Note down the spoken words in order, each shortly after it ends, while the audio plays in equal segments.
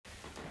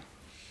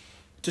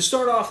to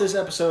start off this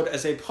episode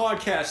as a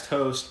podcast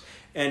host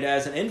and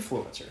as an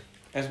influencer,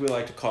 as we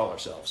like to call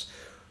ourselves.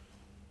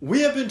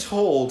 We have been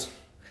told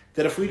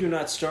that if we do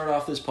not start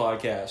off this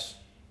podcast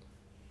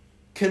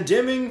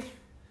condemning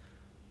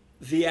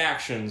the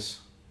actions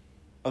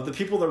of the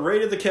people that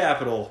raided the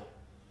Capitol,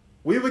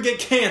 we would get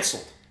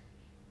canceled.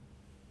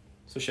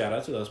 So shout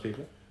out to those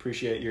people.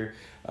 Appreciate your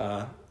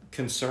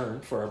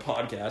concern for our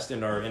podcast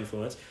and our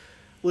influence.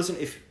 Listen,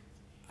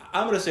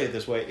 I'm going to say it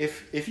this way.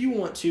 If you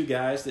want two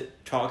guys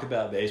that talk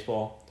about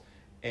baseball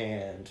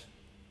and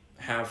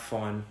have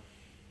fun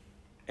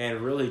and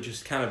really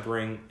just kind of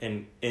bring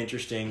an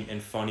interesting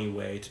and funny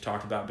way to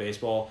talk about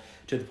baseball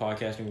to the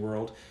podcasting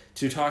world,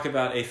 to talk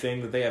about a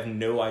thing that they have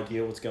no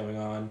idea what's going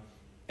on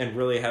and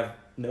really have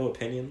no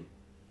opinion,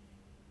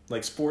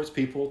 like sports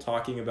people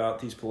talking about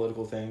these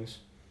political things,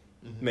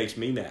 makes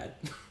me mad.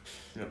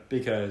 Yep.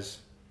 Because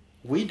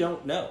we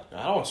don't know.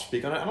 I don't want to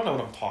speak on it. I don't know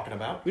what I'm talking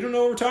about. We don't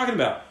know what we're talking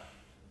about.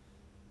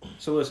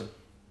 So listen,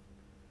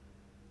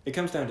 it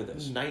comes down to this.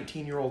 This is a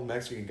 19-year-old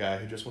Mexican guy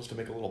who just wants to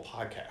make a little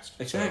podcast.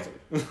 Exactly.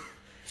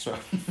 So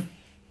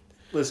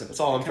listen, that's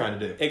all I'm trying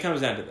to do. It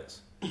comes down to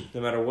this.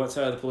 No matter what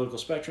side of the political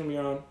spectrum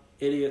you're on,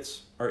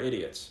 idiots are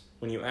idiots.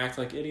 When you act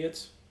like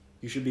idiots,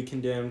 you should be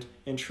condemned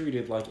and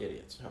treated like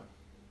idiots. Yep.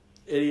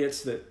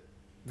 Idiots that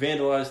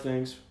vandalize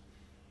things.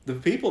 The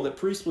people that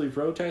peacefully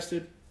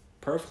protested,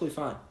 perfectly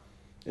fine.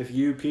 If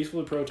you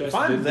peacefully protested... If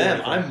I'm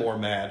them, I'm more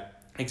mad.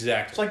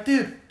 Exactly. It's like,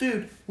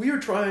 dude, we are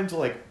trying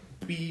to,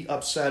 be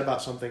upset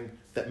about something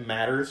that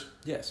matters.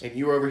 Yes. And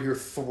you're over here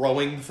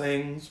throwing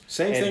things.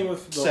 Same thing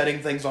with...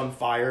 setting things on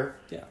fire.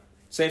 Yeah.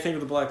 Same thing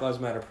with the Black Lives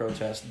Matter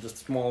protest. The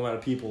small amount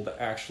of people that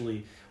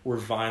actually were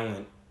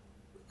violent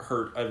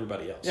hurt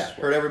everybody else. Yeah,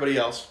 hurt everybody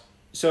else.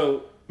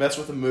 So... Mess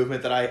with the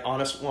movement that I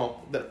honestly...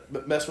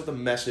 mess with the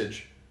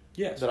message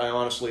yes. that I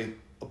honestly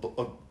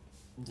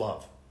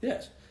love.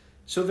 Yes.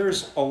 So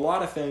there's a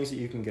lot of things that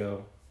you can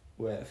go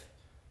with.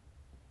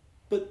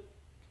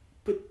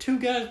 But two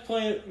guys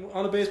playing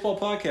on a baseball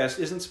podcast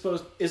isn't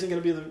going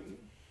to be the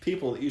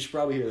people that you should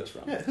probably hear this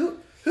from. Yeah,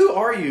 who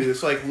are you?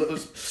 It's like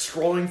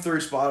scrolling through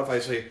Spotify,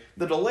 say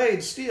the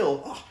delayed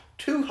steal. Oh,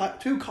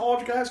 two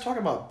college guys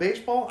talking about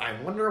baseball. I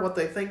wonder what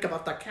they think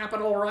about the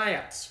Capitol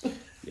riots.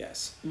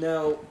 Yes.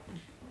 No,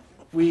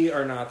 we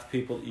are not the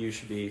people that you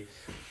should be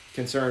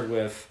concerned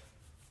with.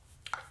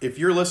 If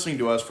you're listening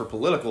to us for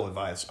political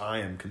advice, I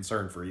am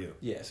concerned for you.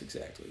 Yes,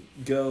 exactly.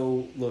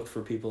 Go look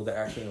for people that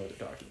actually know what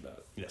they're talking about.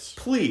 Yes.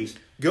 Please,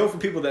 go for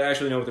people that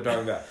actually know what they're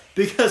talking about.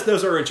 Because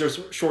those are in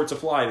short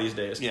supply these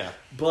days. Yeah.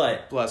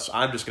 But... Plus,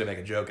 I'm just going to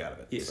make a joke out of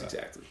it. Yes, so.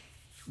 Exactly.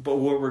 But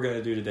what we're going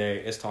to do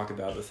today is talk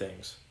about the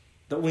things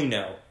that we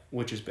know,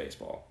 which is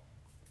baseball.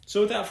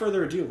 So without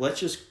further ado, let's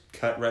just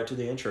cut right to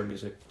the intro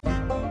music.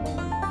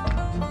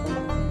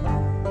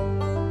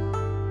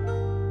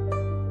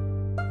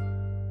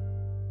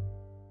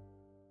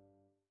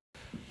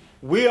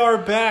 We are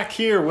back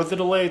here with the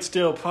Delayed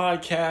Still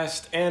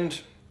podcast,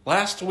 and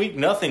last week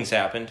nothing's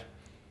happened.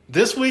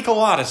 This week a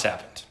lot has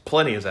happened.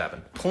 Plenty has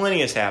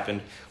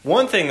happened.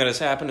 One thing that has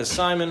happened is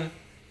Simon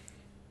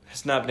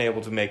has not been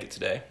able to make it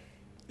today.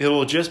 It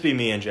will just be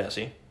me and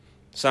Jesse.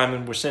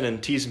 Simon, we're sending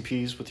T's and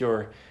P's with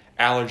your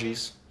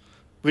allergies.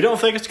 We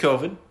don't think it's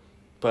COVID,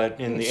 but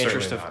in the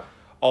interest of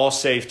all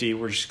safety,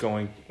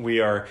 we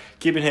are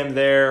keeping him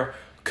there.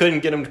 Couldn't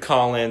get him to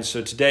call in,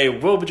 so today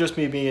will be just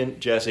me and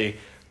Jesse.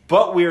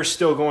 But we are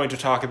still going to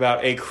talk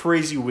about a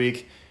crazy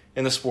week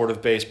in the sport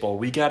of baseball.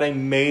 We got a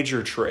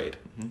major trade.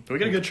 We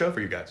got a good show for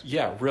you guys.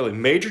 Yeah, really.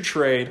 Major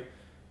trade,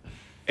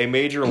 a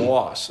major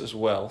loss as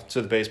well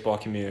to the baseball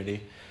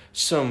community.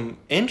 Some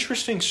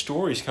interesting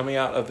stories coming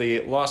out of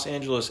the Los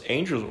Angeles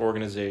Angels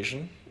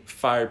organization.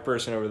 Fired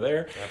person over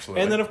there.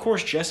 Absolutely. And then, of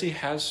course, Jesse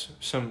has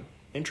some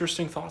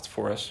interesting thoughts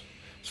for us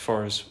as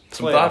far as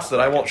some thoughts that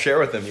I won't share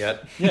with him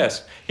yet.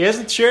 Yes, he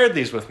hasn't shared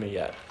these with me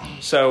yet.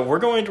 So we're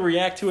going to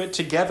react to it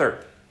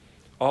together.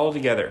 All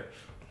together.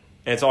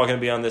 And it's all going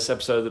to be on this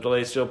episode of the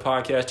Delayed Still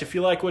podcast. If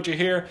you like what you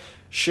hear,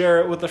 share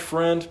it with a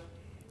friend.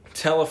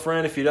 Tell a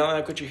friend. If you don't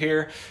like what you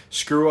hear,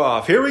 screw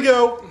off. Here we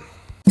go.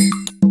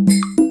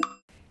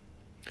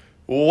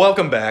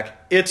 Welcome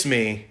back. It's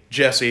me,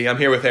 Jesse. I'm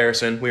here with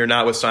Harrison. We are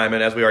not with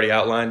Simon, as we already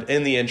outlined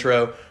in the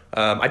intro.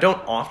 I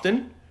don't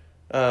often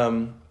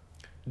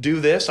do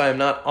this. I am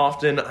not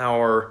often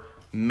our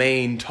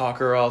main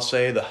talker, I'll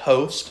say, the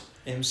host.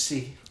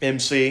 MC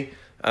Jesse.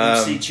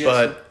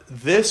 But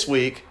this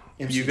week,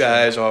 MC you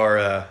guys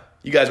are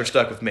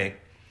stuck with me,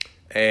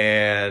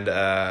 and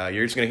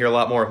you're just going to hear a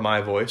lot more of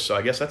my voice. So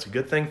I guess that's a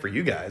good thing for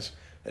you guys,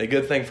 and a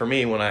good thing for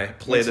me when I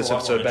play this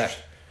episode back.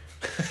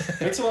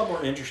 Makes it a lot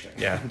more interesting.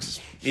 Yeah,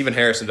 even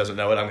Harrison doesn't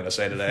know what I'm going to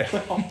say today.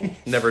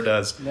 Never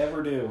does.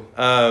 Never do.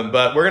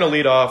 But we're going to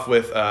lead off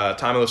with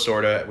Tommy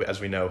Lasorda. As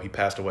we know, he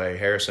passed away.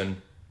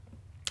 Harrison,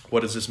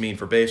 what does this mean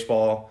for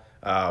baseball?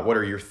 What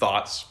are your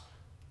thoughts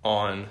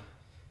on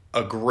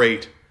a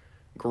great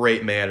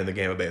man in the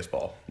game of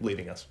baseball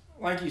leading us?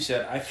 Like you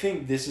said, I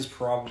think this is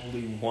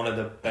probably one of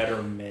the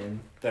better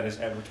men that has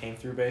ever came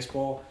through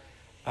baseball.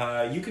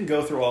 You can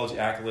go through all his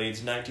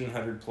accolades,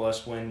 1,900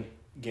 plus win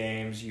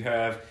games. You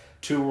have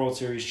 2 World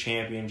Series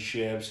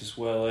championships, as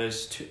well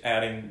as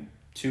adding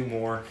 2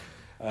 more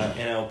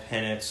NL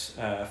pennants,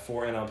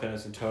 4 NL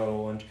pennants in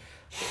total. And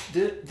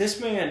this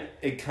man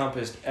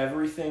encompassed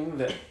everything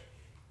that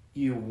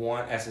you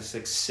want as a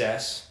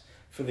success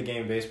for the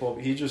game of baseball.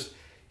 But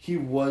he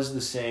was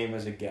the same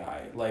as a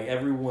guy. Like,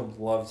 everyone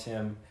loved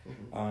him.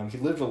 He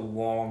lived a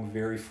long,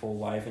 very full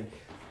life. And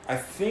I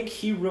think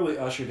he really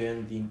ushered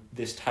in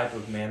this type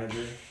of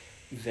manager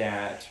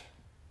that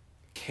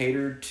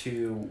catered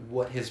to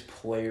what his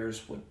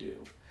players would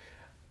do.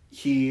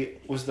 He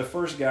was the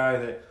first guy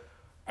that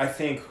I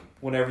think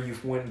whenever you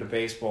went into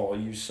baseball,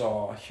 you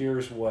saw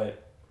here's the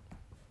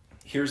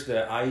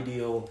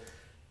ideal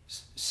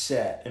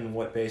set in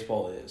what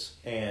baseball is,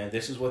 and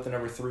this is what the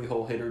number 3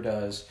 hole hitter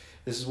does.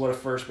 This is what a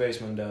first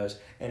baseman does,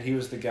 and he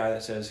was the guy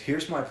that says,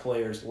 "Here's my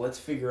players. Let's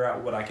figure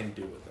out what I can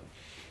do with them."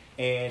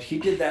 And he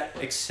did that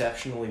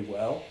exceptionally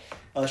well.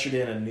 Ushered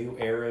in a new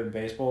era of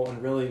baseball,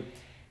 and really,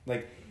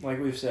 like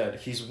we've said,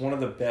 he's one of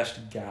the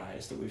best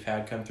guys that we've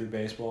had come through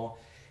baseball.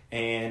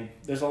 And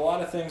there's a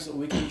lot of things that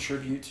we can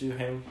attribute to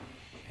him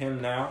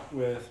now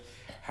with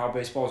how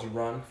baseball is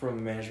run from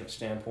a management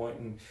standpoint.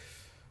 And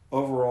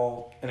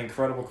overall, an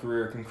incredible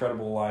career,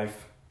 incredible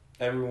life.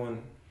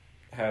 Everyone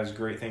has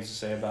great things to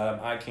say about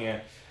him. I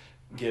can't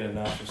get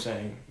enough of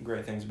saying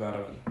great things about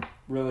him.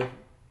 Really,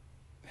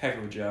 heck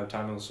of a job,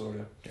 Tommy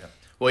Lasorda. Yeah.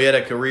 Well, he had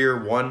a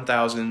career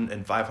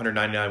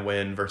 1,599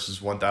 win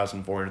versus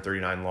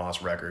 1,439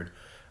 loss record.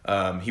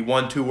 He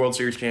won 2 World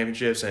Series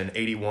championships in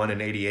 81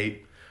 and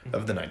 88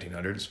 of the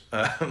 1900s.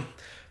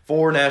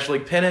 4 National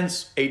League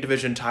pennants, 8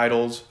 division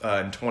titles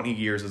in 20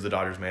 years as the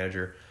Dodgers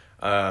manager.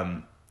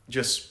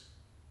 Just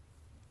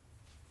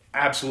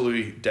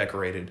absolutely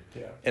decorated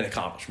in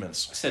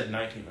accomplishments. I said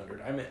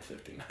 1900. I meant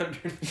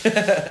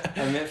 1500.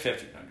 I meant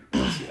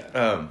 1500.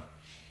 Yeah.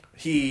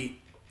 He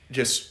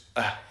just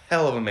a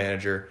hell of a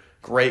manager.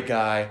 Great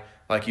guy,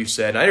 like you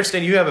said. And I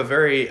understand you have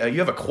you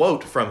have a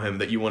quote from him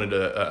that you wanted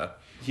to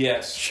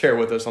share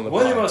with us on the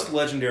one podcast. of the most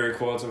legendary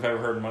quotes I've ever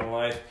heard in my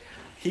life.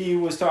 He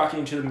was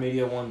talking to the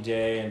media one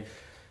day and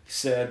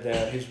said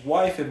that his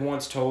wife had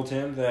once told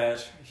him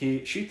that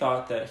she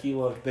thought that he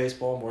loved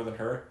baseball more than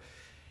her.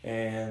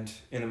 And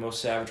in the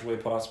most savage way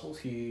possible,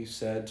 he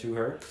said to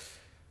her,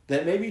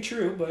 "That may be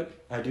true, but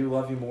I do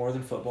love you more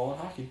than football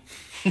and hockey."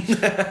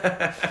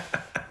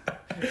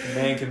 The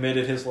man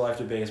committed his life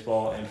to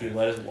baseball, and he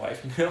let his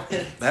wife know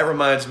it. That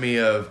reminds me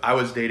of, I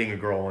was dating a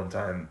girl one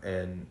time,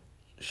 and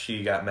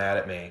she got mad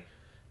at me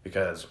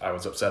because I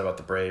was upset about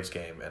the Braves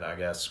game, and I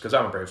guess, because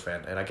I'm a Braves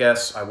fan, and I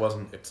guess I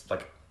wasn't,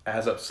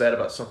 as upset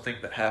about something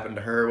that happened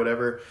to her or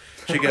whatever.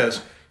 She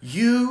goes,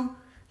 "You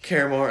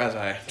care more," as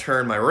I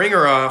turn my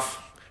ringer off,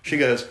 she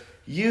goes,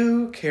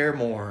 "You care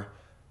more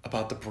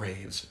about the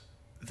Braves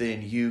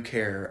than you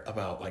care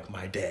about,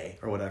 my day,"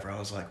 or whatever. I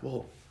was like,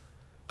 well,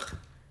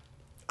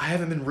 I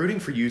haven't been rooting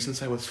for you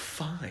since I was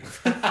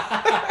 5.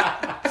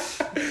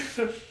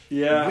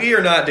 Yeah. We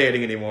are not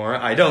dating anymore.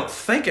 I don't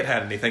think it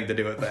had anything to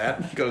do with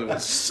that, because it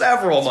was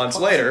several months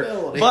later.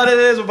 But it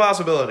is a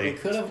possibility.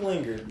 It could have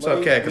lingered. It's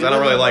okay, because I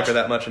don't really like her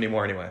that much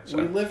anymore anyway. So.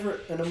 We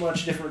live in a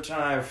much different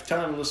time. If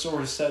Tommy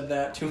Lasorda said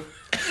that to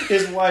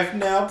his wife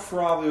now,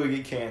 probably would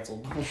get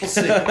canceled. We'll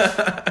see.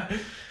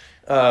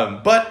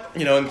 But,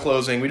 in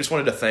closing, we just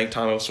wanted to thank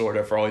Tommy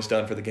Lasorda for all he's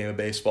done for the game of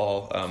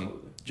baseball.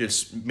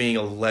 Just being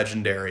a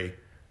legendary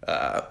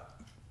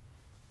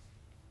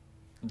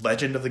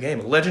legend of the game.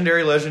 A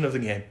legendary legend of the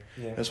game.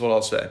 Yeah. That's what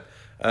I'll say.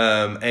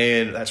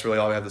 And that's really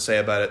all we have to say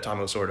about it.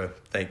 Tommy Lasorda,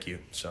 thank you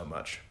so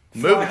much.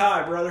 Fly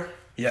high, brother.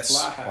 Yes.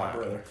 Fly high,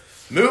 brother.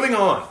 Moving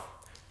on.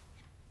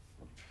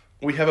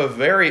 We have a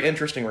very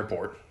interesting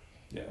report.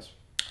 Yes.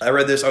 I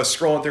read this. I was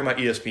scrolling through my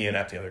ESPN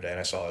app the other day, and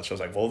I saw this. So I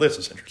was like, well, this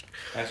is interesting.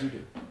 As you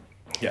do.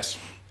 Yes.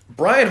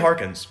 Brian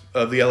Harkins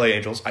of the LA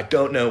Angels. I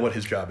don't know what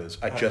his job is.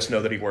 I just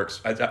know that he works.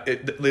 They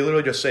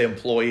literally just say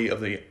employee of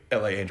the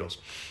LA Angels.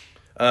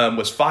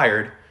 Was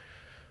fired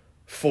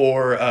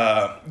for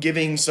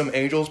giving some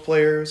Angels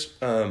players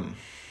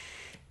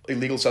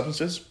illegal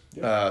substances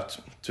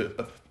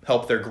to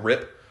help their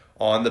grip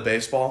on the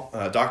baseball,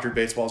 doctored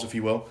baseballs, if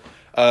you will.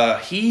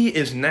 He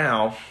is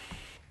now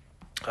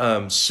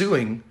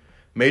suing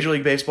Major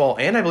League Baseball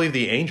and I believe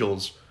the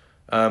Angels,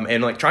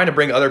 and trying to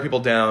bring other people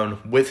down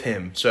with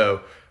him.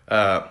 So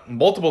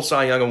multiple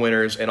Cy Young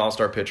winners and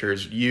All-Star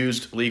pitchers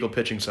used legal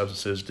pitching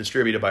substances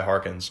distributed by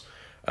Harkins,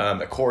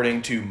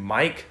 according to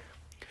Mike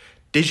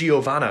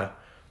DiGiovanna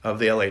of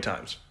the LA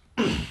Times.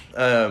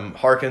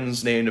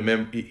 Harkins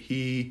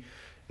he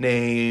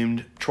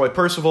named Troy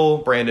Percival,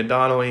 Brandon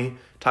Donnelly,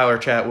 Tyler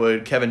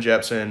Chatwood, Kevin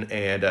Jepson,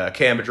 and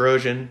Cam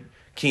Bedrosian,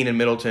 Keenan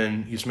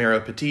Middleton,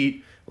 Yusmeiro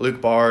Petit,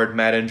 Luke Bard,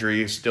 Matt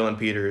Andrees, Dylan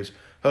Peters,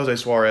 Jose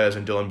Suarez,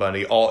 and Dylan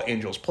Bundy, all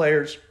Angels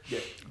players. Yeah.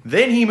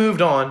 Then he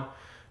moved on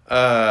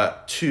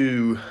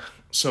to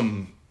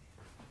some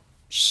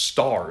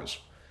stars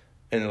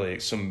in the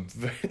league, some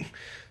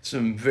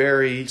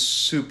very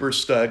super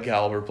stud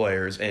caliber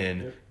players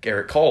in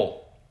Garrett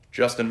Cole,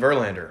 Justin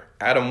Verlander,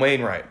 Adam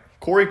Wainwright,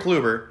 Corey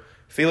Kluber,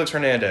 Felix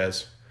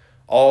Hernandez,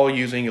 all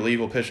using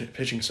illegal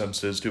pitching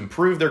substances to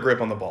improve their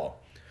grip on the ball.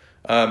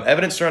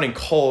 Evidence surrounding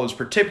Cole is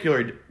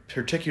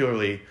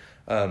particularly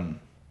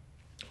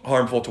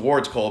harmful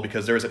towards Cole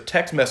because there is a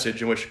text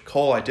message in which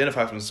Cole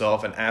identifies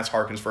himself and asks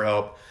Harkins for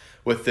help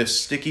with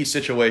this sticky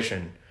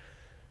situation.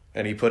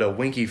 And he put a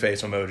winky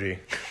face emoji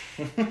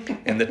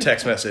in the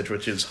text message,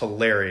 which is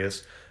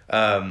hilarious.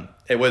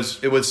 It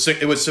was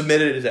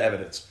submitted as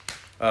evidence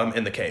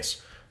in the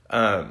case.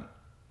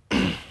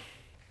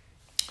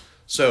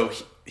 So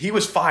he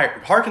was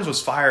fired. Harkins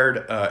was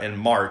fired in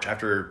March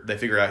after they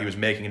figured out he was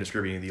making and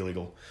distributing the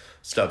illegal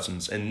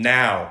substance, and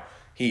now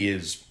he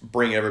is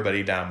bringing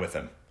everybody down with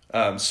him.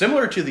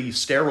 Similar to the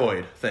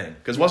steroid thing,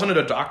 because wasn't it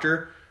a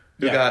doctor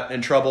who got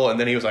in trouble, and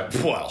then he was like,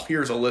 "Well,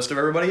 here's a list of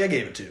everybody I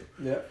gave it to."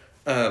 Yeah.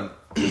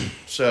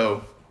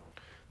 So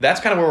that's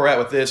kind of where we're at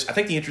with this. I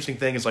think the interesting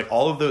thing is like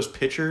all of those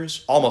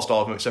pitchers, almost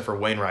all of them except for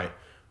Wainwright,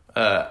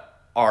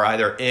 are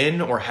either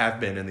in or have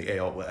been in the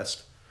AL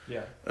West.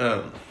 Yeah.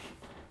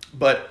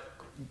 But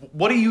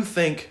what do you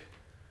think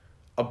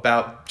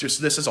about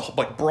just this as a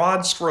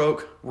broad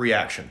stroke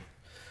reaction?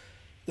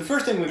 The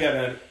first thing we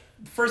gotta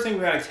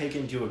take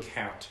into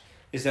account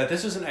is that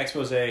this is an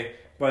expose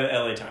by the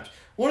LA Times.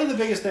 One of the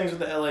biggest things with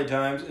the LA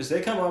Times is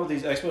they come out with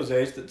these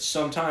exposés that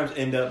sometimes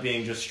end up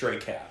being just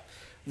straight cap.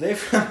 They've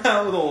come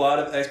out with a lot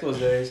of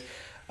exposés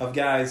of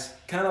guys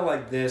kind of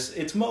like this.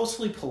 It's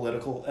mostly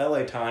political.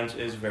 LA Times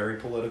is very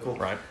political.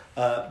 Right.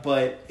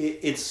 But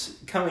it's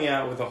coming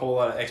out with a whole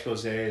lot of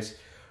exposés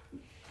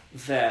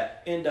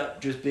that end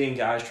up just being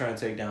guys trying to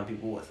take down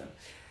people with them.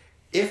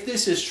 If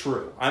this is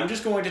true, I'm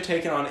just going to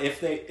take it on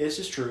this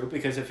is true,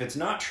 because if it's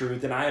not true,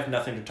 then I have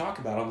nothing to talk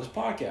about on this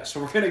podcast. So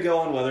we're going to go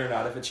on whether or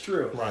not if it's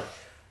true. Right.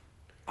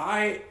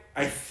 I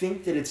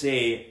think that it's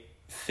a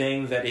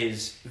thing that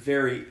is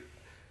very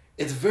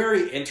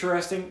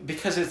interesting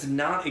because it's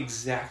not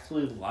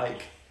exactly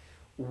like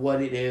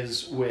what it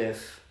is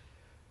with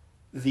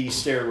the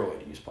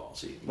steroid use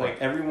policy.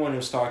 Like everyone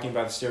who's talking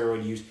about the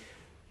steroid use,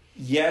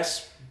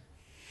 yes,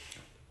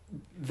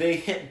 they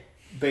hit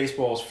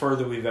baseballs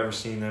further we've ever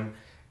seen them,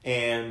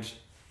 and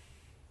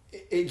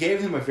it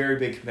gave them a very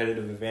big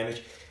competitive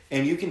advantage.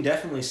 And you can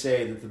definitely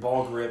say that the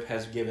ball grip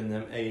has given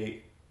them a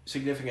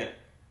significant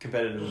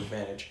competitive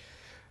advantage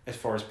as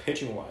far as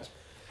pitching wise.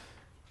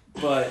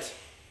 But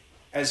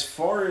as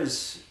far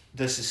as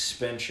the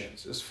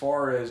suspensions, as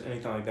far as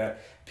anything like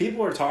that,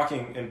 people are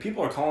talking and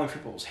people are calling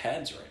people's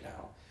heads right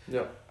now.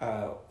 Yeah.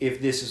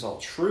 If this is all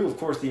true, of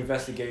course, the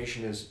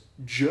investigation has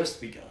just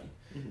begun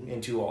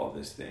into all of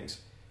these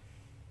things.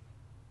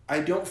 I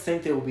don't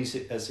think they will be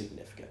as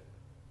significant.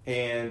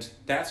 And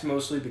that's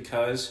mostly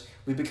because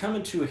we've become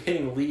into a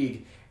hitting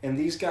league, and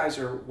these guys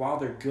are, while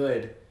they're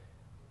good,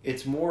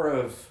 it's more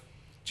of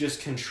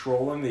just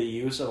controlling the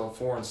use of a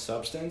foreign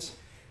substance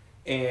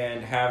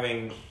and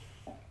having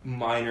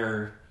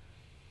minor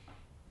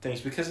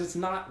things, because it's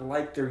not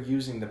like they're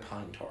using the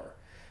pine tar.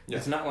 Yeah.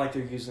 It's not like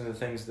they're using the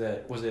things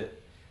that, was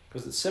it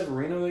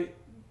Severino that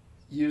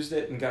used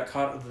it and got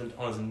caught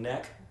on his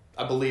neck?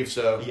 I believe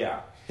so.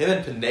 Yeah. Him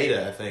and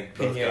Pineda, I think.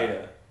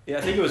 Pineda. Yeah,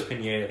 I think it was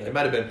Pineda. It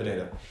might have been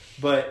Pineda.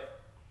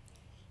 But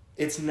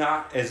it's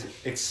not as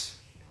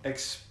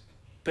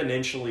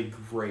exponentially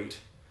great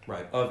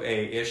of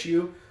a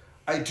issue.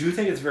 I do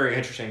think it's very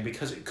interesting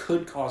because it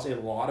could cause a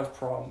lot of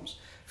problems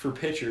for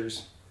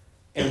pitchers,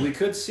 and we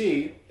could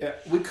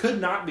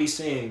not be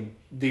seeing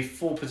the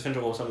full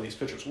potential of some of these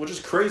pitchers, which is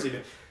crazy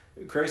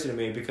to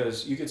me,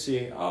 because you could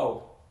see,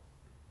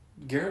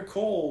 Garrett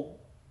Cole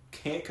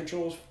can't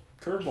control his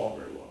curveball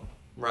very well.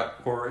 Right.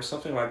 Or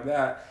something like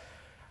that.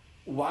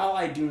 While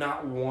I do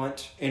not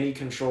want any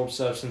controlled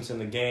substance in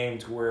the game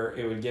to where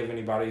it would give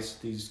anybody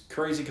these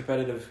crazy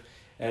competitive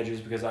edges,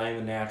 because I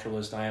am a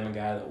naturalist, I am a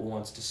guy that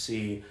wants to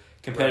see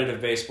competitive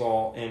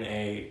baseball in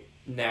a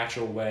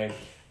natural way,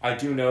 I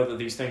do know that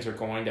these things are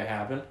going to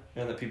happen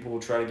and that people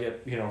will try to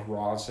get,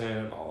 rosin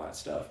and all that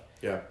stuff.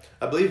 Yeah.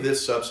 I believe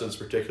this substance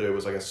particularly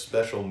was like a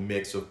special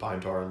mix of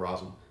pine tar and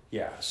rosin.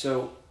 Yeah.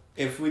 So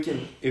if we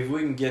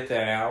can get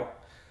that out,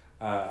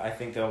 I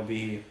think that'll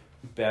be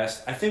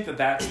best. I think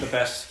that's the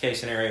best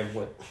case scenario of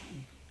what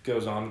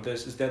goes on with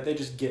this, is that they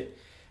just get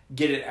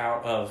it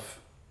out of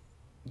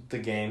the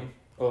game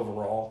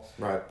overall.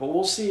 Right. But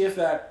we'll see if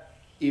that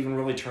even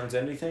really turns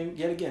anything.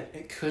 Yet again,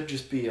 it could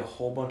just be a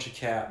whole bunch of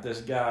cap.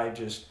 This guy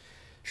just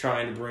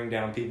trying to bring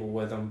down people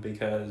with him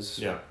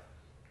because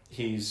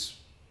he's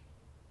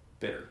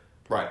bitter.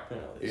 Right.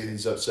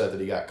 He's upset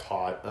that he got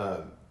caught.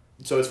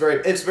 So it's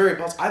very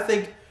possible. I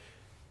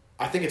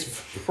think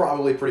it's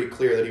probably pretty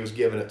clear that he was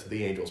giving it to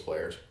the Angels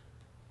players.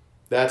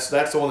 That's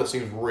the one that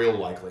seems real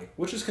likely.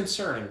 Which is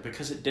concerning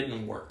because it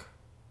didn't work.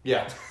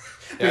 Yeah.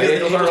 The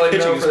Angels aren't really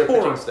known for their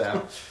pitching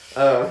staff.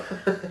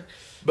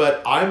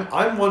 But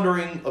I'm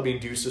wondering. I mean,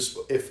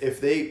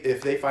 if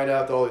they find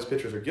out that all these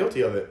pitchers are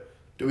guilty of it,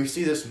 do we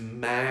see this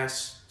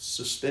mass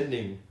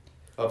suspending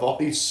of all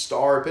these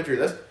star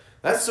pitchers?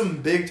 That's some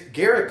big.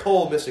 Garrett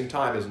Cole missing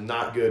time is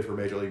not good for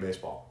Major League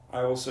Baseball.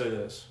 I will say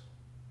this: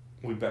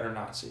 we better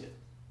not see it.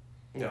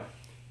 Yeah.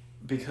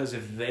 Because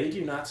if they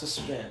do not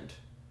suspend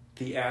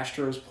the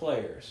Astros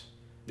players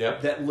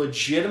Yep. that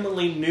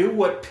legitimately knew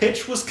what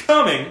pitch was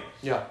coming,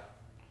 Yeah.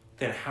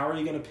 then how are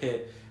you going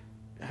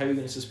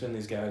to suspend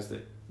these guys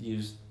that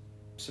use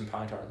some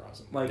pine tar and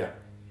rosin? Like,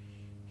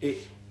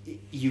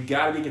 you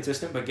got to be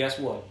consistent, but guess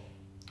what?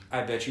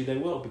 I bet you they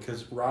will,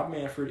 because Rob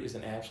Manfred is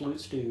an absolute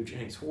stooge,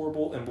 and he's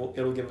horrible, and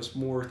it'll give us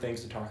more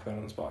things to talk about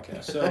on this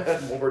podcast. So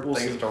More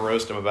things to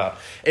roast him about.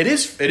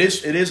 It's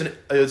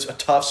a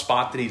tough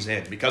spot that he's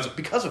in because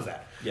of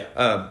that.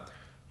 Yeah.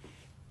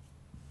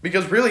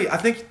 Because really, I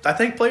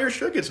think players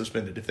should get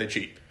suspended if they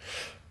cheat,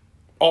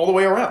 all the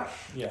way around.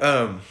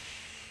 Yeah.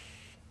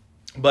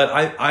 But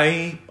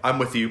I'm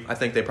with you. I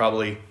think they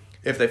probably,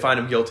 if they find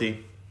him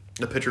guilty,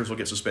 the pitchers will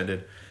get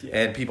suspended,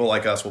 and people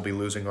like us will be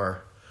losing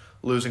our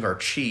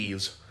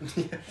cheese,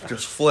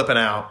 just flipping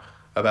out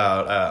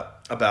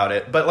about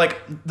it. But like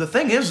the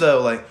thing is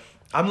though, like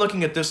I'm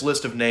looking at this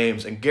list of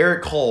names, and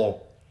Garrett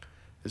Cole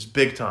is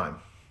big time.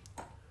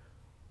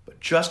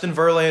 But Justin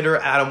Verlander,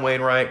 Adam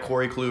Wainwright,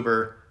 Corey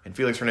Kluber, and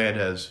Felix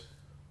Hernandez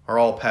are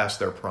all past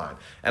their prime.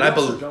 And I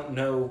also don't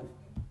know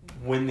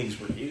when these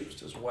were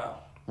used as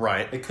well.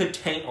 Right. It could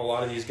taint a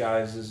lot of these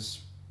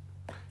guys'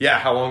 Yeah,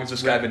 how long has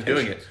this guy been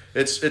doing it?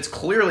 It's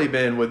clearly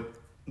been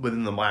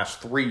within the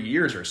last 3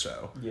 years or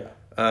so. Yeah.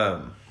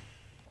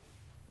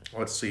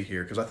 Let's see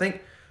here, because I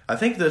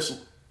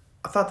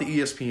thought the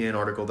ESPN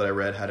article that I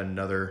read had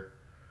another.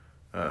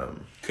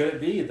 Could it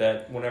be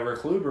that whenever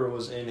Kluber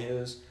was in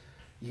his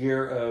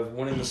year of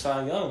winning the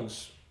Cy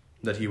Youngs,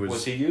 That he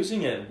was he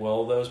using it?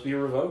 Will those be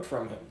revoked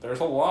from him?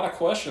 There's a lot of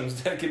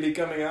questions that could be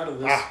coming out of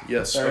this.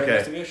 Yes, okay.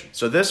 Investigation.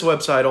 So this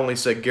website only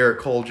said Garrett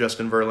Cole,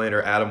 Justin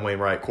Verlander, Adam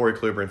Wainwright, Corey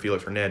Kluber, and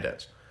Felix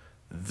Hernandez.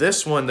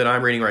 This one that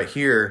I'm reading right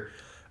here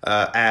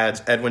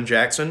adds Edwin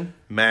Jackson,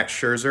 Max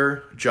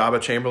Scherzer, Jabba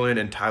Chamberlain,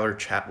 and Tyler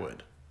Chatwood.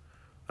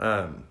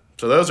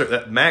 So those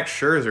are Max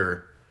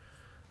Scherzer.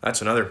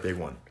 That's another big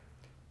one.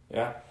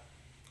 Yeah.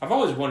 I've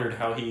always wondered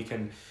how he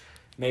can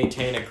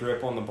maintain a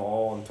grip on the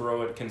ball and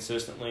throw it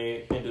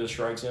consistently into the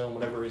strike zone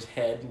whenever his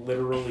head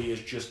literally is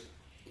just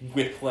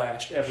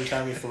whiplashed every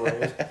time he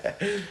throws.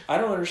 I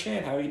don't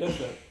understand how he does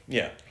that.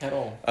 Yeah. At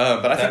all.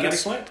 But I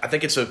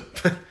think it's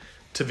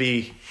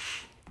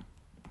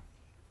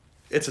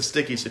it's a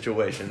sticky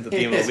situation that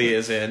the MLB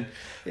is in.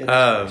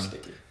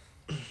 Sticky.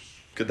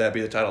 Could that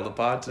be the title of the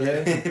pod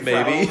today? It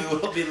Maybe. probably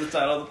will be the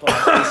title of the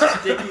podcast.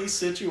 Sticky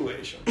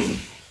situation.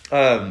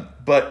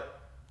 But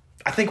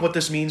I think what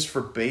this means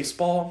for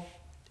baseball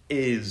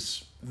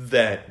is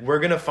that we're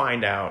going to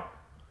find out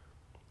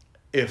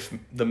if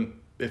the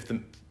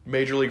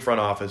Major League front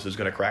office is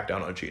going to crack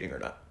down on cheating or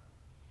not.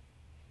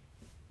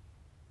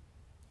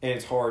 And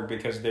it's hard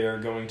because they're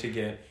going to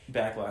get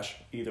backlash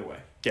either way.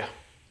 Yeah.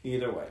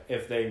 Either way.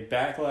 If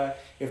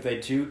they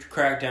do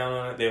crack down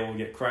on it, they will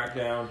get cracked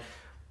down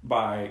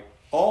by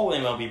all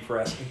MLB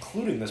press,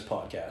 including this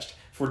podcast,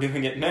 for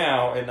doing it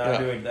now and not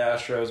doing the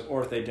Astros.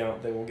 Or if they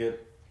don't, they will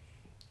get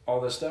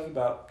all this stuff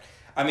about...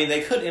 I mean,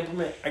 they could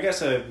implement... I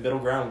guess a middle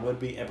ground would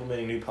be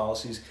implementing new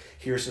policies.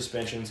 Here's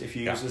suspensions. If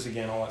you use this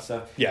again, all that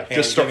stuff. Yeah, and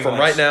just start from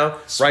right now,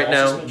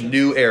 suspensions.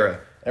 new era.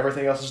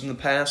 Everything else is in the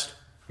past,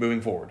 moving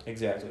forward.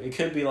 Exactly. It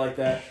could be like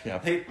that. Yeah. I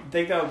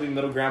think that would be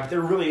middle ground, but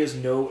there really is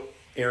no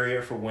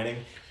area for winning,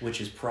 which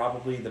is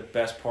probably the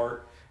best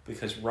part,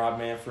 because Rob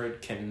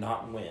Manfred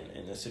cannot win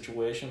in this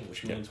situation,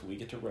 which means we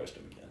get to roast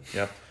him again.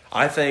 Yeah.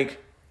 I think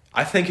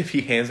if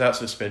he hands out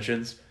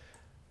suspensions,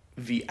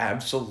 the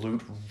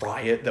absolute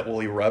riot that will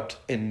erupt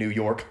in New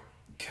York.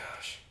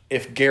 Gosh.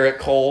 If Garrett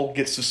Cole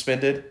gets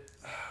suspended,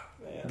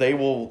 Man. they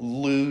will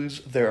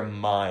lose their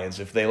minds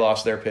if they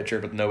lost their pitcher,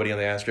 but nobody on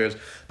the Astros.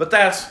 But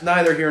that's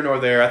neither here nor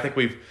there. I think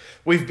we've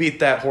beat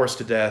that horse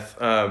to death.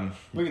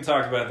 We can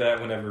talk about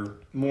that whenever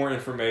more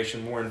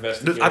information, more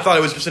investigation. I thought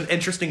it was just an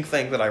interesting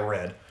thing that I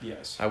read.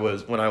 Yes.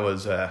 When I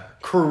was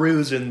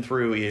cruising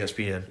through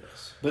ESPN.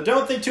 Yes. But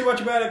don't think too much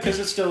about it, because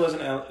it still is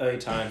an LA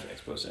Times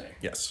expose.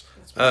 Yes.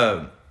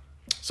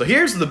 So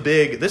here's the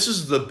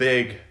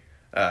big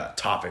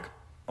topic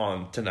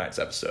on tonight's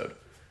episode.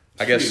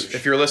 I guess Huge.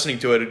 if you're listening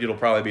to it, it'll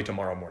probably be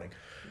tomorrow morning.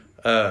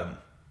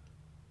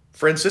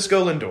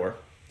 Francisco Lindor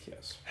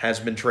has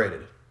been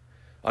traded.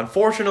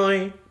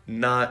 Unfortunately,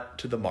 not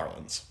to the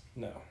Marlins.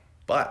 No.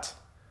 But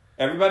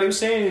Everybody was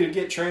saying he would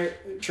get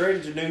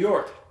traded to New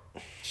York.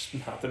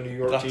 Just not the New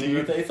York team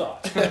that they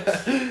thought.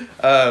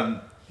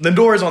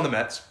 Lindor is on the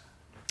Mets.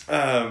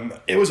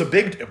 It was a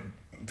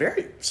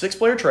very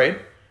 6-player trade.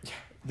 Yeah.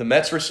 The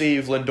Mets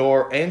received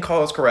Lindor and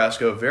Carlos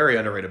Carrasco, very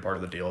underrated part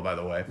of the deal, by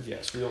the way.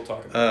 Yes, we'll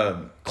talk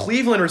about it.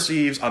 Cleveland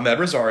receives Ahmed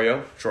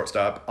Rosario,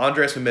 shortstop,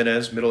 Andres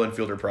Gimenez, middle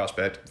infielder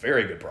prospect,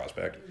 very good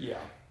prospect. Yeah.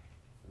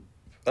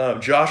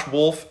 Josh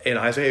Wolf and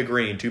Isaiah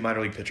Green, 2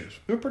 minor league pitchers,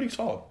 who are pretty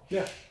solid.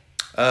 Yeah.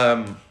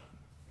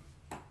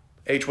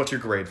 H, what's your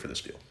grade for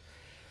this deal?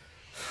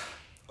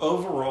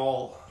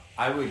 Overall,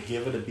 I would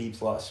give it a B+.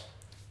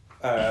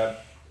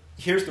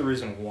 Here's the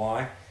reason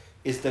why,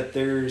 is that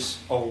there's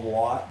a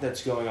lot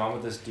that's going on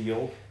with this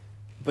deal,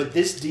 but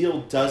this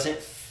deal doesn't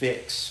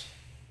fix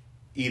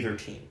either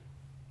team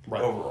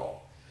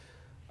overall.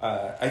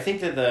 I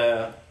think that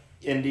the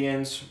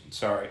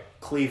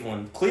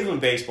Cleveland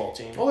baseball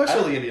team. Oh, they're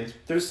still the Indians.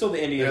 They're still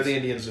the Indians. They're the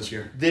Indians this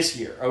year. This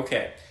year,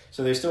 okay.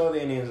 So they still are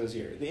the Indians this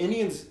year. The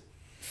Indians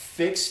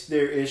fixed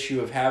their issue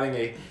of having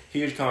a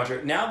huge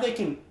contract. Now they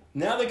can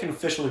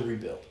officially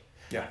rebuild.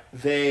 Yeah.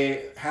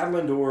 They had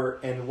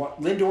Lindor, and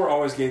Lindor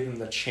always gave them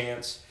the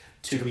chance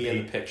to be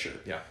in the picture.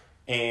 Yeah.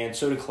 And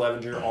so did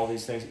Clevenger, all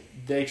these things.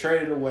 They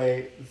traded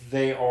away.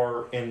 They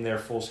are in their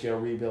full-scale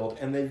rebuild,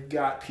 and they've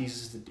got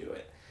pieces to do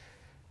it.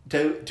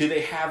 Do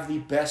they have the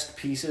best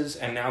pieces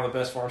and now the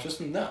best farm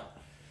system? No.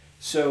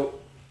 So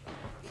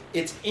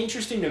it's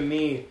interesting to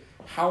me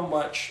how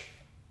much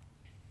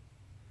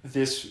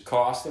this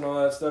cost and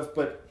all that stuff,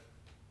 but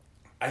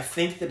I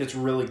think that it's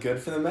really good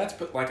for the Mets,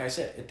 but like I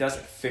said, it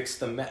doesn't fix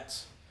the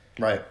Mets.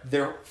 Right.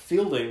 Their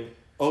fielding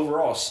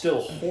overall is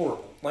still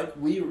horrible. Like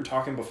we were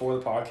talking before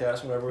the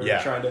podcast, whenever we were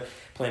trying to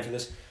plan for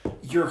this,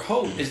 your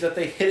hope is that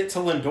they hit it to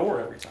Lindor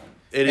every time.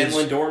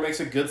 Lindor makes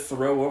a good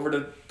throw over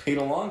to Pete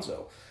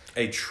Alonso.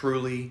 A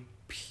truly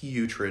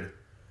putrid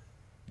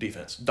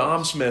defense.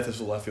 Dom Smith is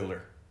the left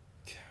fielder.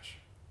 Gosh.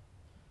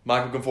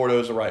 Michael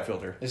Conforto is the right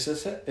fielder. Is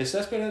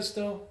Cespedes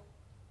still?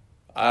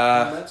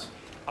 I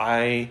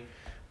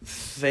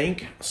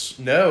think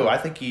no. I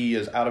think he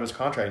is out of his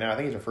contract now. I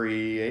think he's a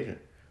free agent,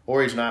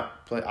 or he's not.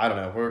 I don't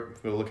know. We're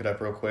gonna look it up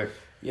real quick.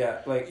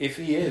 Yeah, like if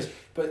he is,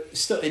 but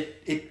still,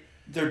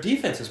 their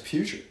defense is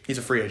putrid. He's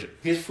a free agent.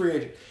 He's a free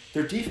agent.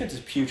 Their defense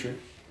is putrid.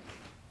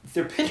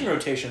 Their pitching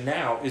rotation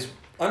now is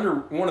under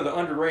one of the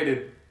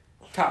underrated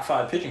top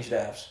 5 pitching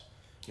staffs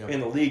in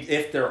the league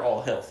if they're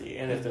all healthy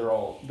and if they're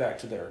all back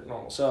to their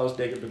normal selves.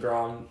 Jacob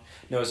deGrom,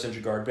 Noah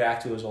Syndergaard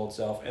back to his old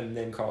self, and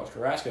then Carlos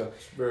Carrasco.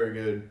 Very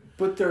good.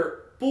 But their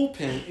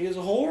bullpen is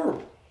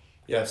horrible.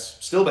 Yes,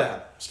 still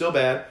bad.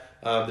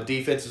 The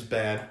defense is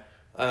bad.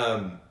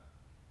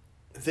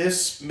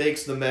 This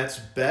makes the Mets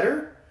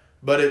better,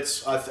 but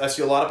I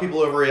see a lot of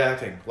people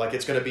overreacting. Like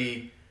it's gonna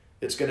be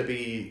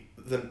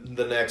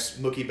the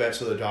next Mookie Betts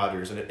to the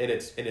Dodgers, and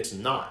it's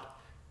not.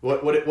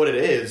 What it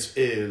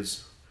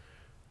is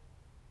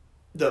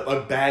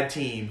a bad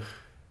team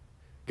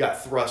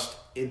got thrust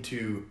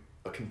into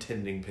a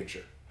contending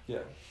picture.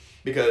 Yeah.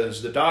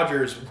 Because the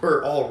Dodgers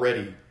were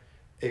already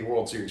a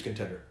World Series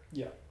contender.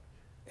 Yeah.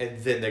 And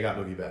then they got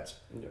Mookie Betts.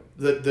 Yeah.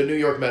 The New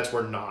York Mets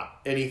were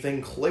not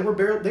anything. They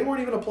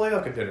weren't even a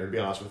playoff contender, to be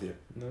honest with you.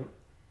 No.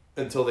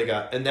 And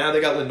now they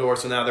got Lindor,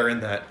 so now they're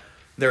in that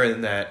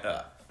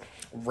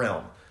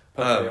realm.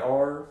 But they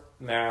are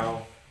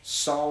now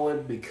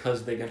solid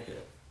because they can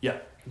hit. Yeah.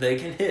 They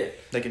can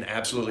hit. They can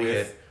absolutely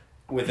hit.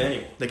 With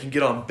anyone. They can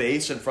get on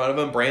base in front of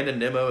him. Brandon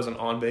Nimmo is an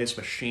on-base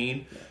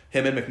machine. Yeah.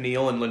 Him and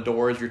McNeil and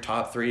Lindor is your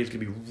top 3. He's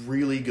going to be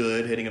really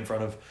good hitting in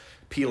front of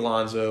Pete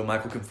Alonso,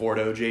 Michael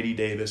Conforto, J.D.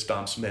 Davis,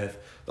 Dom Smith.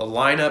 The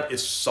lineup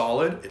is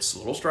solid. It's a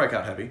little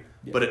strikeout heavy,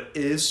 but it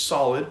is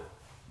solid.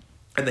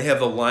 And they have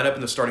the lineup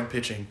and the starting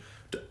pitching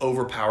to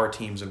overpower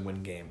teams and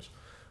win games.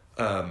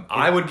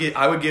 I would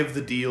give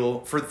the deal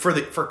for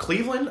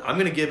Cleveland. I'm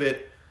going to give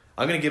it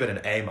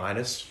an A-.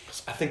 I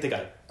think they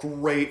got a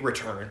great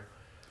return.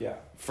 Yeah.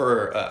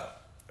 For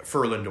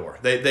Lindor.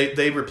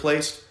 They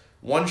replaced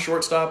one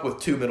shortstop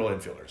with 2 middle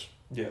infielders.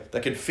 Yeah.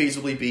 That could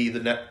feasibly be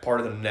the part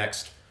of the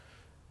next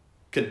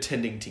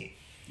contending team.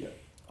 Yeah.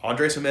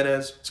 Andres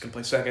Jimenez is going to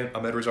play second.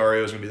 Ahmed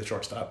Rosario is going to be the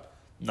shortstop.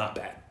 Not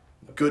bad.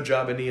 Good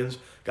job, Indians.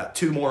 Got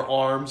 2 more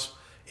arms.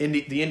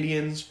 The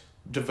Indians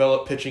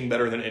develop pitching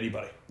better than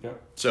anybody. Yeah.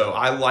 So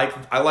I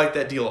like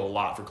that deal a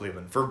lot for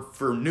Cleveland.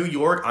 For New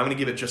York, I'm going to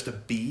give it just a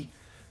B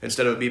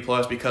instead of a B+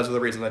 because of the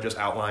reasons I just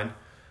outlined.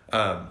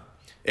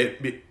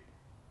 Maybe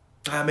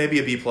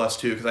a B+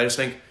 too, because I just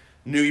think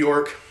New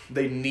York,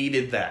 they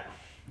needed that.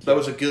 That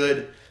was a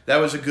good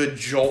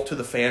jolt to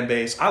the fan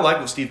base. I like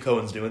what Steve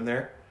Cohen's doing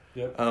there.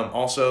 Yep.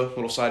 Also,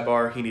 little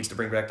sidebar, he needs to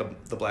bring back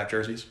the black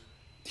jerseys.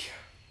 Yeah.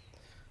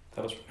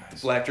 That was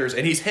nice. Black jerseys,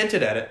 and he's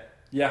hinted at it.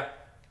 Yeah.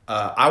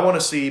 I want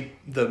to see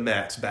the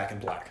Mets back in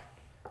black.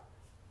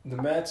 The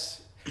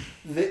Mets,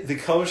 the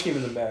color scheme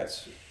of the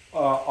Mets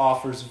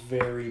offers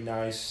very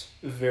nice,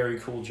 very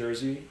cool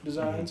jersey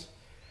designs.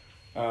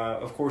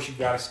 Mm-hmm. Of course, you've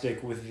got to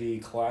stick with the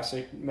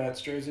classic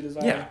Mets jersey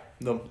design.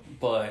 Yeah.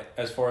 But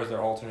as far as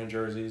their alternate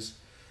jerseys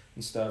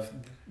and stuff,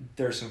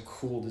 there's some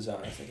cool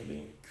designs that can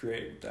be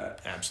created with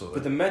that. Absolutely.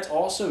 But the Mets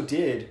also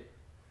did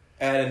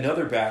add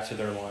another bat to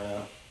their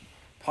lineup.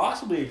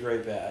 Possibly a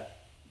great bat,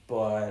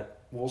 but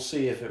we'll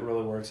see if it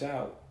really works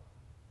out.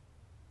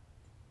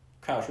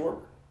 Kyle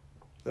Schwarber.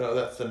 No,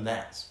 that's the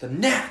Nats. The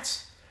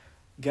Nats!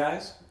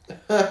 Guys,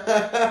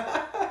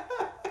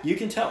 you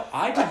can tell.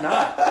 I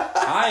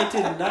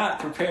did not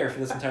prepare for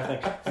this entire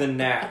thing. The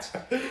Nats.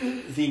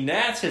 The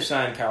Nats have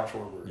signed Kyle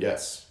Schwarber.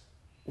 Yes.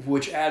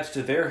 Which adds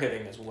to their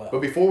hitting as well.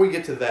 But before we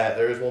get to that,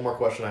 there is one more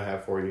question I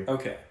have for you.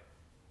 Okay.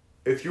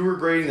 If you were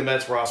grading the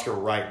Mets roster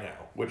right now,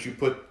 would you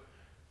put,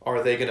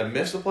 are they going to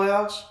miss the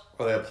playoffs?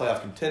 Are they a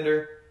playoff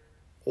contender?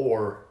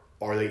 Or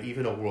are they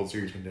even a World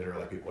Series contender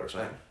like people are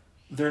saying?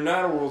 They're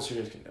not a World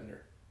Series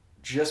contender.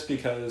 Just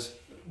because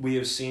we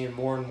have seen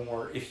more and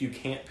more, if you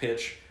can't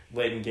pitch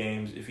late in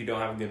games, if you don't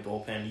have a good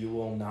bullpen, you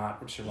will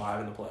not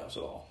survive in the playoffs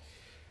at all.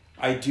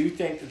 I do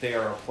think that they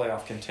are a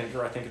playoff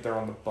contender. I think that they're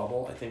on the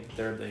bubble. I think that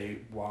they're the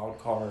wild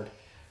card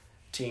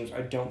teams.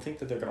 I don't think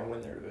that they're going to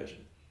win their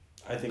division.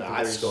 I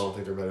still don't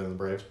think they're better than the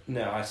Braves.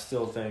 No, I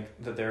still think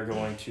that they're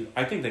going to.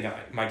 I think they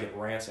might get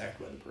ransacked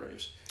by the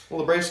Braves. Well,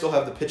 the Braves still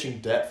have the pitching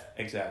depth.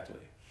 Exactly.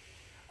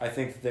 I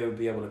think that they would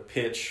be able to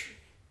pitch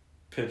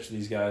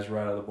these guys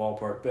right out of the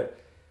ballpark. But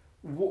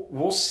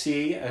we'll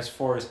see. As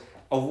far as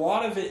a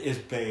lot of it is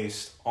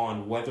based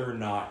on whether or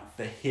not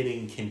the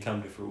hitting can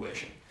come to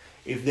fruition.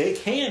 If they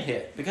can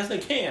hit, because they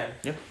can,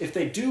 if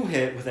they do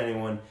hit with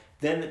anyone,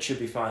 then it should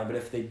be fine. But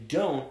if they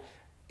don't,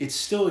 it's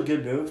still a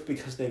good move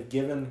because they've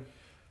given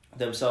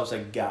themselves a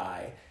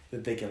guy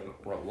that they can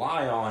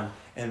rely on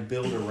and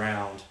build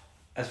around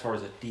as far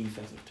as a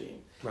defensive team.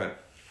 Right.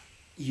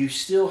 You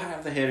still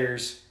have the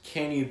hitters.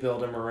 Can you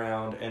build them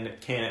around, and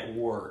can it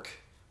work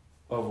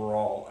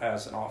overall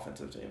as an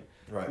offensive team?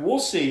 Right. We'll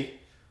see.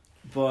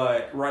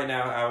 But right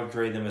now, I would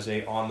grade them as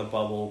a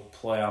on-the-bubble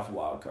playoff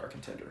wildcard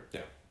contender.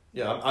 Yeah.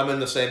 Yeah, I'm in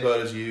the same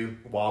boat as you.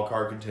 Wild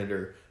card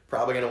contender.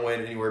 Probably going to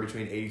win anywhere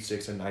between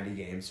 86 and 90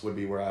 games would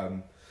be where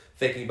I'm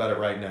thinking about it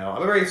right now.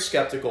 I'm a very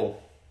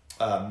skeptical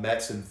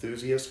Mets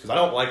enthusiast because I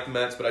don't like the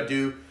Mets, but I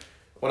do.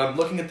 When I'm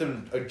looking at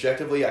them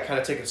objectively, I kind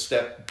of take a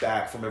step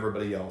back from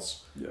everybody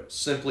else. Yeah.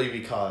 Simply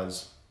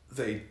because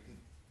they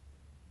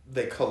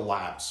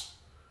collapse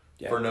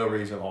for no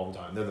reason all the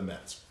time. They're the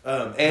Mets.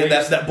 And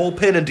that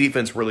bullpen and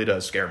defense really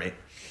does scare me.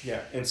 Yeah,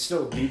 and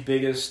still the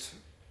biggest,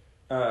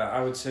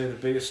 I would say the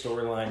biggest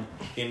storyline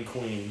in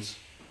Queens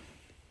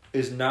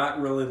is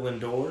not really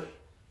Lindor,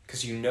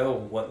 because you know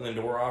what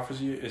Lindor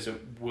offers you is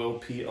will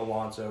Pete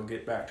Alonso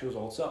get back to his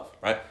old self?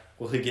 Right.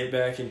 Will he get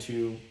back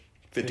into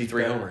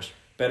 53 homers.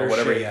 Better or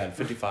whatever shape? he had,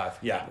 55.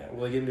 Yeah.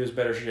 Will he get into his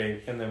better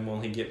shape, and then will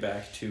he get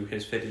back to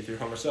his 53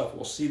 homer self?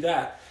 We'll see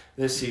that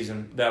this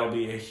season. That'll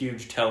be a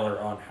huge teller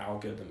on how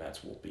good the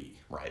Mets will be.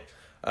 Right.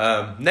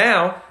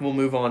 Now, we'll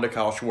move on to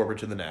Kyle Schwarber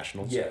to the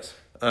Nationals. Yes.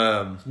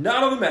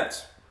 Not on the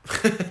Mets.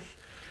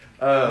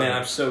 Man,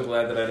 I'm so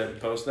glad that I didn't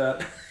post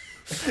that.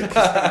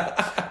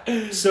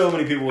 So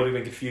many people would have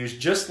been confused.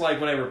 Just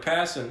like whenever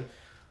Passan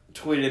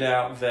tweeted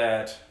out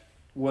that,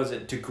 was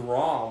it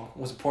DeGrom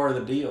was a part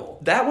of the deal.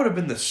 That would have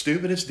been the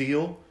stupidest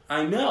deal.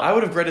 I know. I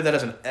would have graded that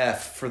as an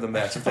F for the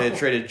Mets if they had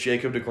traded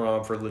Jacob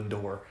DeGrom for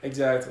Lindor.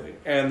 Exactly.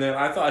 And then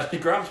I thought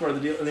DeGrom's part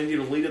of the deal, and then you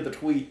deleted the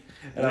tweet.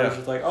 And I was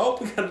just like, oh,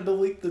 we got to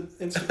delete the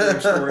Instagram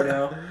story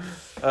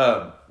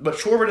now. But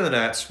Schwarber to the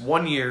Nats,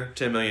 1 year,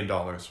 $10 million.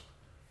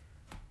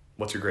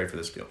 What's your grade for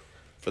this deal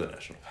for the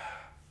Nationals?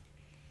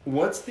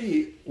 What's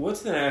the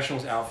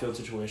Nationals outfield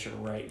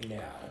situation right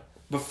now?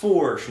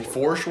 Before Schwarber.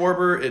 Before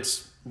Schwarber,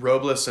 it's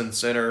Robles in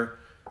center,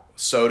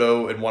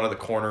 Soto in one of the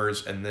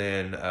corners, and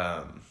then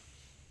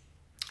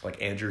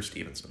Andrew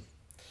Stevenson.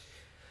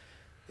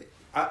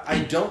 I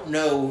don't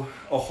know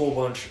a whole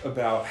bunch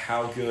about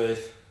how good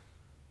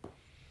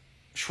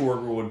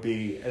Schwarber would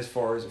be as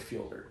far as a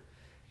fielder.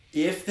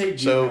 If they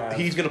do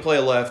he's going to play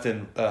left,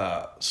 and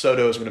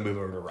Soto is going to move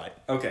over to right.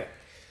 Okay.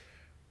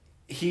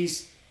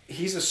 He's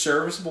a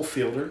serviceable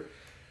fielder.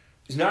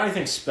 He's not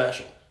anything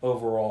special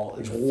overall.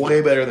 He's way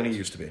better than he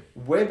used to be.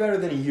 Way better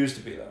than he used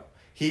to be, though.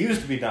 He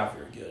used to be not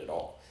very good at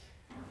all.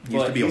 He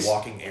used to be a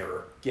walking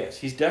error. Yes,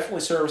 he's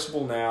definitely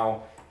serviceable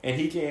now, and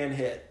he can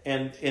hit.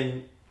 And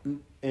in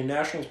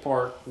Nationals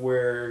Park,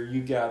 where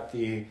you got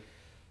the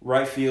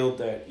right field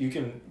that he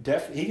can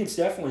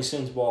definitely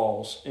send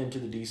balls into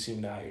the DC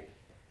night.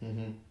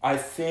 Mm-hmm. I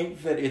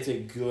think that it's a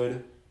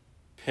good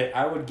pick.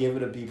 I would give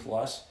it a B+.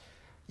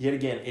 Yet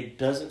again, it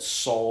doesn't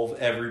solve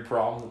every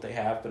problem that they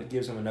have, but it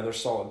gives them another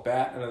solid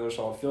bat, another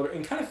solid fielder,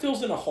 and kind of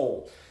fills in a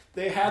hole.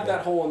 They had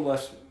that hole in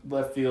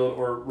left field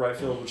or right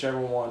field, whichever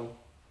one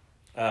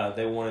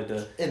they wanted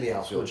to in the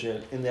outfield.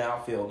 switch in the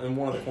outfield in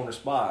one of the corner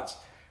spots.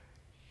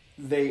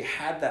 They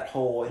had that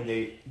hole and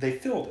they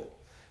filled it,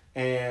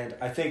 and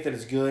I think that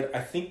it's good. I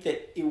think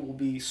that it will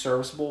be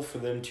serviceable for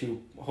them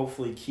to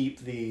hopefully keep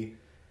the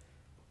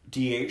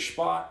DH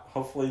spot.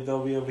 Hopefully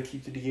they'll be able to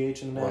keep the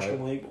DH in the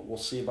National League, but we'll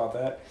see about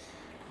that.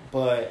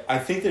 But I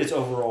think that it's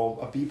overall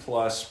a B+,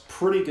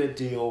 pretty good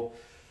deal.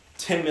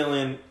 $10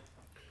 million,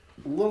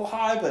 a little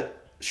high,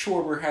 but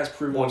Schwarber has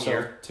proven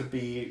himself to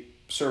be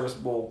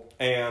serviceable,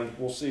 and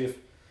we'll see if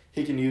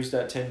he can use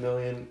that $10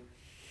 million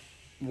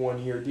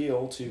 1 year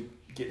deal to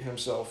get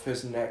himself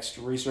his next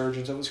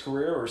resurgence of his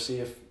career, or see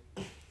if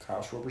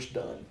Kyle Schwarber's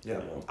done. Yeah,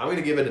 you know? I'm going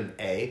to give it an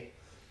A.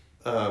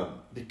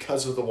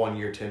 Because of the 1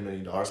 year, $10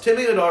 million. $10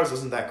 million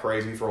isn't that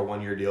crazy for a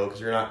 1 year deal because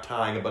you're not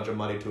tying a bunch of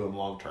money to him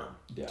long term.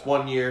 Yeah. It's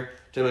 1 year,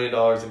 $10 million,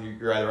 and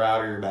you're either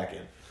out or you're back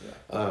in.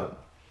 Yeah.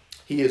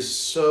 He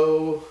is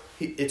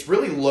it's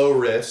really low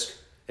risk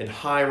and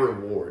high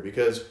reward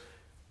because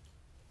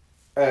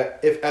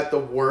if at the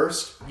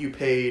worst you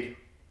paid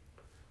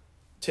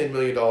 $10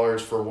 million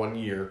for 1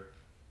 year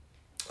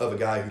of a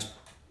guy who's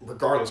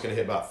regardless going to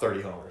hit about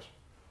 30 homers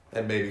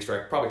and maybe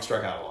probably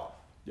strike out a lot.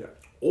 Yeah.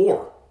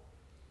 Or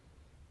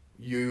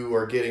you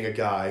are getting a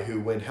guy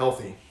who, when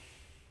healthy,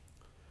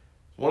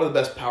 one of the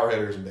best power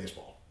hitters in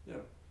baseball. Yeah.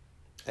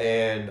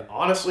 And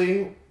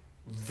honestly,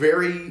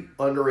 very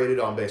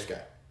underrated on base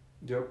guy.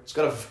 Yep. It's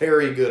got a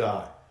very good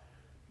eye.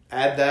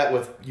 Add that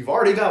with, you've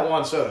already got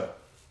Juan Soto.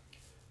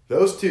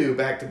 Those two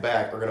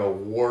back-to-back are going to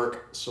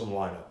work some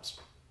lineups.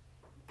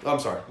 I'm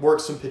sorry, work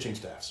some pitching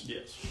staffs.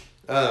 Yes.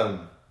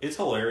 Um, It's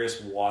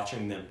hilarious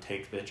watching them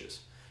take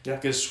pitches. Yeah.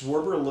 Because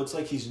Schwarber looks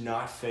like he's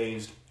not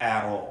phased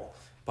at all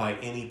by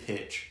any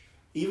pitch.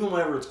 Even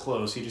whenever it's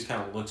close, he just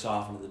kind of looks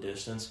off into the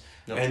distance.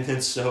 Yep. And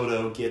then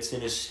Soto gets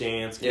in his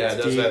stance, gets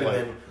does deep, that, and like,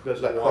 then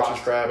does that watches-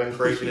 cross-grabbing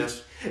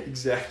craziness.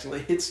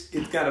 Exactly. It's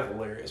kind of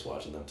hilarious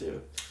watching them,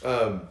 too.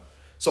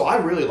 So I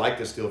really like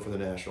this deal for the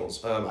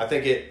Nationals. I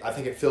think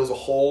it fills a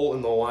hole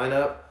in the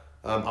lineup.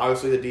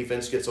 Obviously, the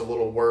defense gets a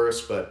little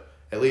worse, but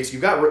at least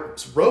you've got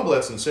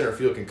Robles in center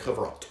field can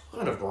cover a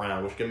ton of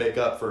ground, which can make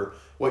up for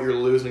what you're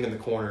losing in the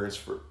corners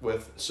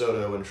with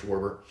Soto and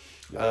Schwarber.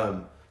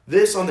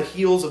 This on the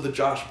heels of the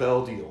Josh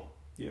Bell deal.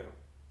 Yeah.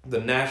 The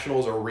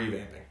Nationals are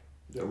revamping.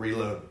 They're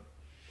reloading.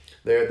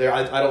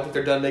 I don't think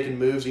they're done making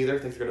moves either. I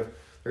think they're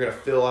gonna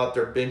fill out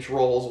their bench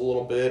roles a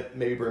little bit.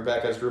 Maybe bring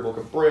back Asdrubal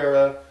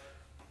Cabrera.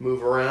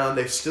 Move around.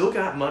 They've still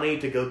got money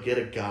to go get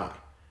a guy.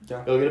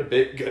 Yeah. Go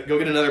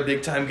get another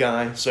big time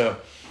guy. So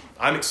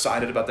I'm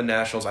excited about the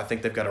Nationals. I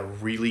think they've got a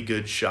really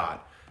good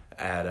shot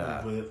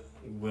at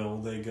Will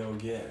they go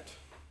get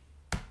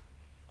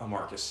a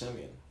Marcus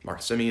Semien?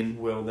 Marcus Semien,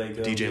 Will they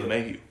go DJ get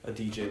LeMahieu. a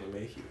DJ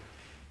LeMahieu?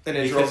 And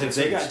Because if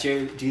they got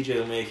DJ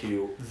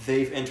LeMahieu,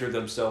 they've entered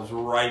themselves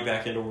right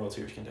back into World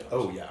Series contenders.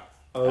 Oh yeah.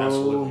 Oh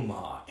Absolutely.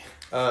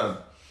 my.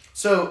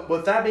 So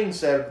with that being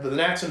said, the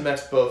Nats and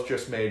Mets both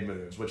just made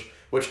moves,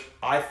 which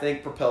I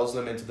think propels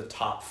them into the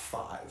top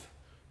 5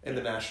 in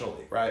the National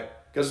League, right?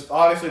 Because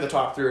obviously the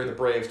top 3 are the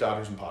Braves,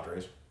 Dodgers, and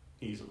Padres.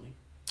 Easily.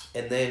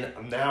 And then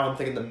now I'm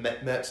thinking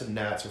the Mets and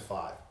Nats are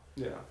 5.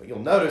 Yeah. But you'll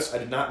notice I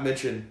did not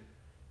mention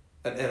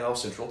an NL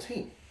Central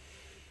team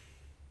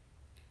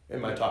in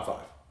my top 5.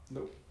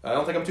 Nope. I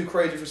don't think I'm too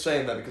crazy for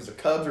saying that because the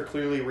Cubs are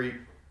clearly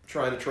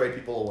trying to trade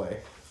people away.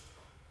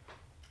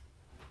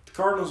 The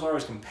Cardinals are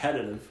always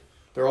competitive,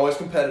 They're always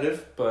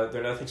competitive. but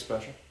they're nothing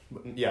special.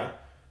 Yeah.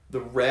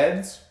 The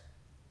Reds,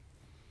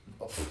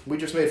 we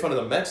just made fun of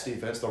the Mets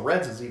defense. The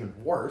Reds is even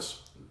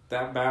worse.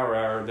 That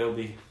Bauer, they'll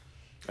be...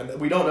 And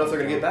we don't know if they're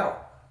going to get Bauer.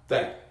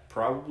 They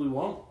probably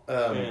won't.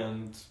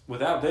 And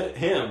without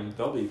him,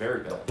 they'll be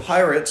very bad.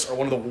 Pirates are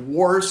one of the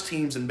worst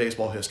teams in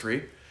baseball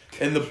history.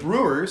 And the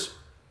Brewers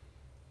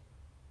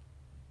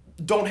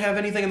don't have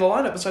anything in the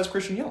lineup besides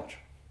Christian Yelich.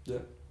 Yeah.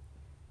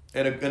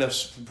 And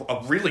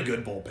a really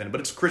good bullpen, but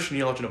it's Christian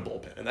Yelich and a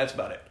bullpen, and that's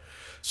about it.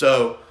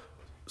 So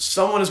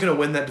someone is going to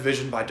win that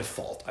division by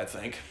default, I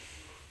think.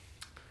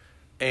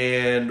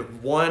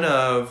 And one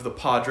of the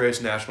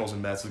Padres, Nationals,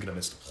 and Mets is going to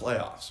miss the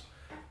playoffs.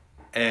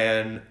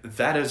 And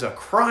that is a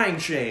crying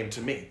shame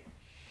to me,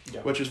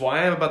 which is why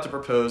I am about to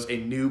propose a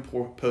new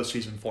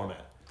postseason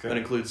format that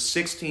includes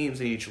 6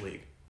 teams in each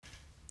league.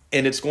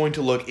 And it's going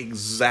to look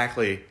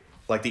exactly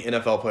like the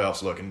NFL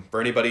playoffs look. And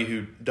for anybody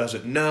who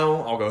doesn't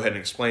know, I'll go ahead and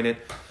explain it.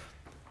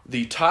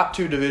 The top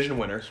 2 division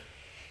winners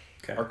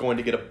are going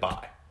to get a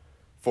bye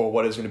for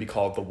what is going to be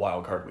called the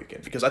wild card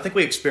weekend. Because I think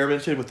we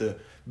experimented with the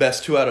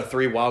best 2 out of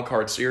 3 wild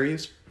card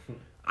series.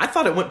 I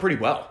thought it went pretty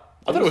well.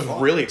 I thought it was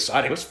really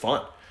exciting. It was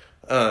fun.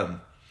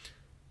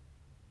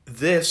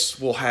 This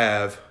will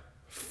have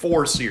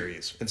 4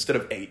 series instead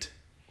of 8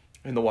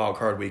 in the wild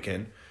card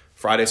weekend.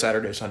 Friday,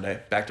 Saturday,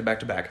 Sunday, back to back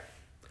to back.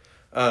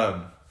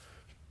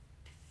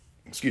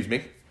 Excuse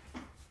me.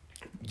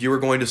 You are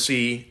going to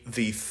see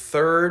the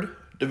 3rd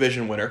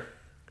division winner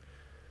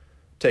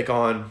take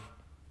on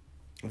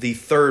the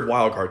 3rd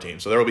wildcard team.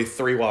 So there will be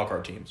 3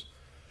 wildcard teams.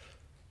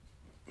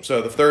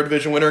 So the 3rd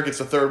division winner gets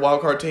the 3rd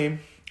wildcard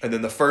team, and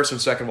then the 1st and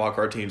 2nd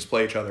wildcard teams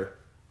play each other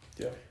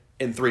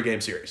in 3-game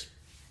series.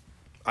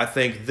 I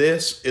think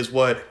this is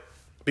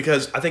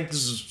because I think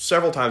this is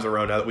several times in a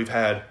row now that we've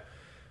had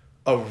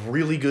a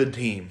really good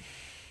team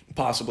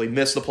possibly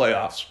miss the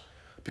playoffs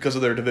because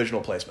of their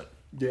divisional placement.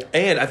 Yeah.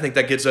 And I think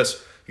that gets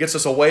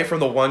us away from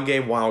the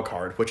 1-game wild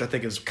card, which I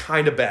think is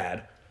kind of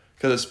bad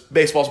because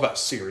baseball's about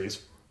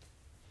series.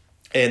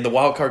 And the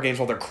wild card games,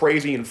 while they're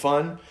crazy and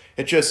fun,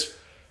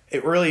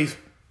 it really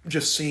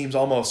just seems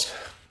almost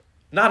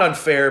not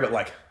unfair, but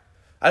like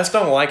I just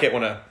don't like it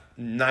when a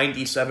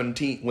 97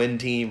 win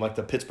team like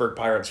the Pittsburgh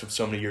Pirates from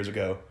so many years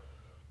ago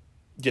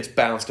gets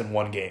bounced in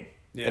 1 game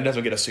and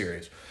doesn't get a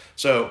series.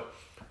 So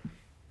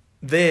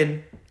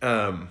then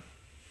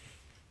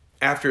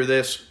after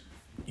this,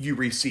 you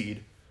reseed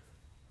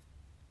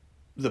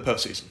the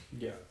postseason.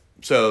 Yeah.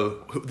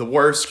 So the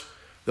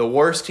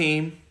worst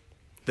team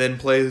then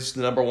plays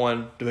the number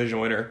 1 division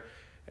winner,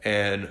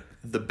 and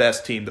the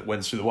best team that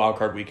wins through the wild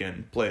card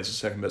weekend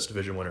plays the 2nd best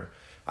division winner.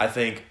 I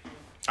think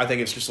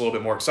it's just a little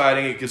bit more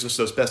exciting. It gives us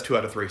those best 2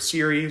 out of 3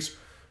 series.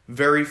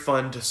 Very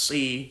fun to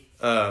see.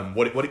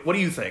 What do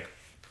you think?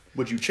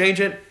 Would you change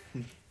it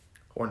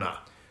or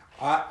not?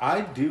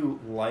 I do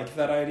like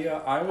that idea.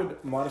 I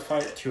would modify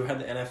it to how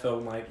the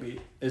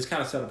NFL is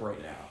kind of set up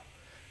right now.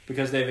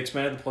 Because they've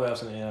expanded the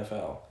playoffs in the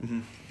NFL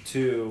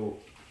to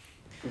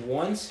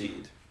 1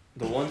 seed.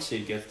 The 1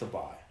 seed gets the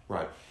bye.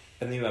 Right.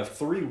 And then you have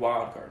 3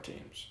 wild card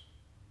teams.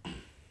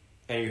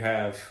 and you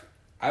have,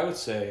 I would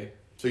say,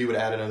 So you would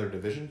add another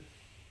division?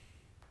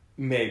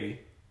 maybe,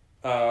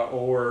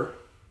 or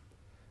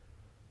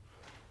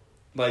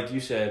like you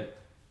said,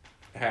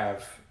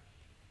 have.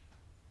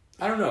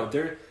 I don't know.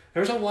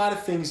 There's a lot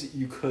of things that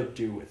you could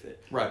do with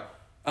it. Right.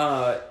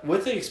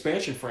 With the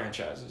expansion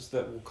franchises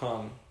that will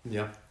come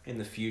Yeah. in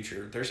the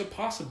future, there's a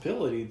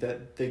possibility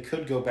that they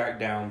could go back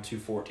down to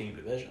 14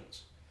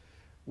 divisions,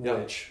 Yeah.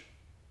 which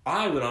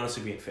I would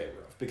honestly be in favor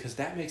of because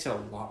that makes it a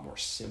lot more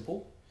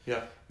simple.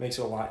 Yeah. Makes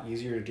it a lot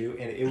easier to do,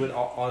 and it would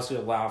honestly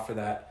allow for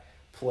that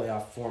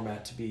playoff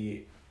format to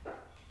be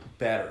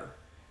better.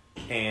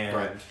 And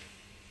Right.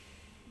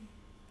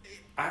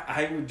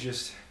 I would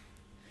just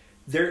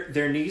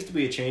there needs to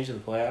be a change in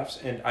the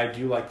playoffs, and I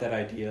do like that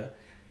idea,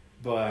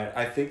 but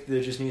I think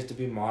there just needs to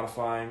be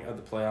modifying of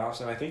the playoffs,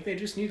 and I think they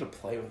just need to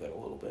play with it a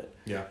little bit.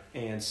 Yeah.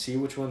 And see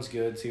which one's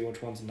good, see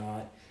which one's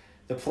not.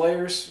 The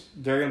players,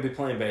 they're going to be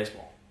playing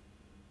baseball.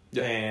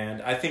 Yeah.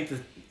 And I think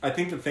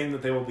the thing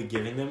that they will be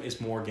giving them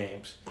is more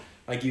games.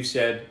 Like you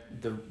said,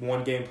 the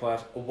 1 game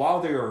playoffs,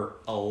 while they are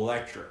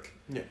electric.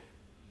 Yeah.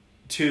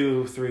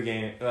 2, 3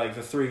 game, like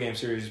the 3 game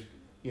series,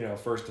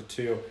 first to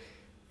 2,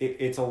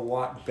 it's a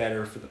lot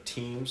better for the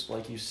teams.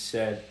 Like you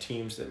said,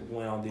 teams that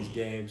win on these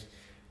games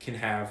can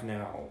have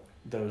now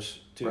those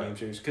 2 game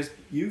series. Because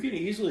you can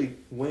easily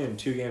win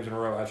 2 games in a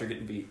row after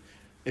getting beat.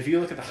 If you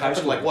look at the high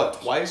school, like what,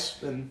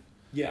 twice? And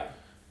yeah,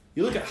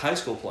 you look at high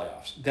school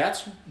playoffs.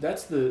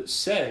 That's the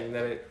setting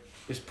that it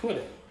is put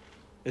in,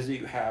 is that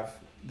you have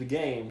the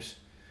games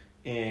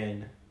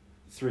in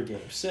 3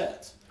 game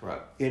sets. Right.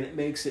 And it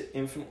makes it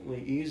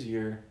infinitely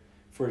easier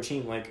for a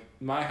team like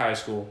my high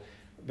school.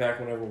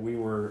 Back whenever we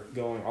were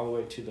going all the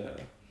way to the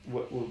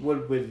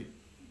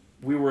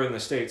we were in the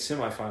state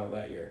semifinal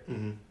that year.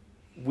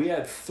 Mm-hmm. We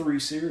had 3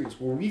 series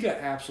where we got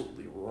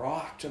absolutely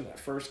rocked in that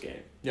first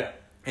game. Yeah.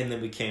 And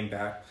then we came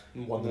back,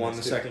 Won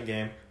the second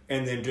game,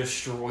 and then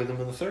destroyed them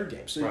in the third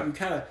game. So Right. you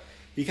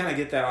kind of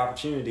get that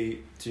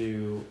opportunity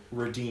to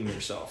redeem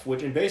yourself.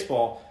 Which in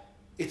baseball,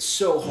 it's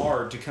so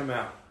hard to come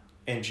out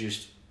and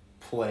just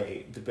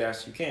play the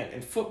best you can.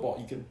 In football,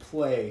 you can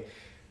play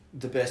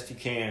the best you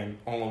can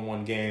all in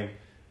 1 game.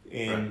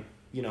 In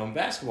in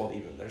basketball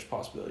even there's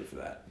possibility for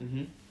that.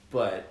 Mm-hmm.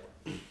 But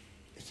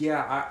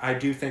yeah, I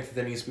do think that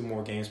there needs to be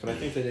more games, but I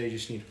think that they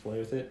just need to play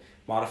with it,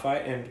 modify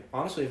it, and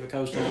honestly, if it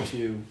comes down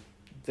to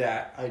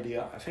that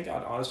idea, I think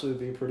I'd honestly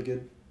be a pretty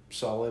good,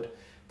 solid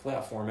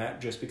playoff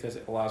format just because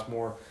it allows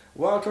more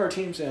wild card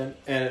teams in,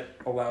 and it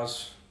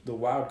allows the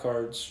wild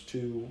cards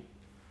to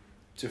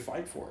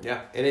fight for it.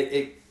 Yeah, and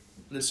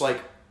it's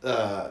like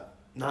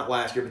not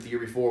last year, but the year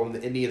before when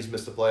the Indians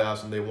missed the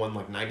playoffs and they won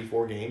like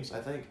 94 games,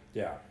 I think.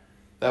 Yeah.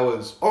 That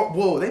was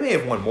they may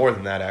have won more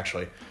than that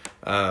actually.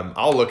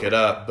 I'll look it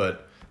up,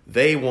 but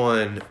they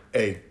won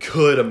a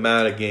good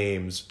amount of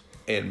games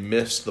and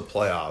missed the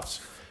playoffs.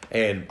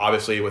 And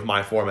obviously, with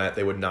my format,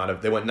 they would not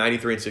have. They went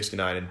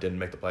 93-69 and didn't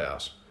make the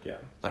playoffs. Yeah.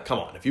 Like, come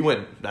on, if you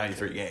win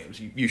 93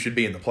 games, you should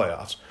be in the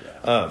playoffs.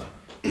 Yeah.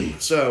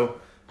 So,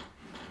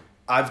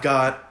 I've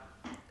got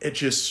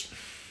it.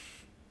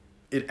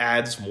 It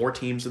adds more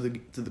teams to the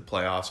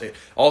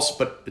playoffs.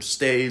 But it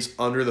stays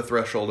under the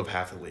threshold of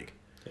half the league.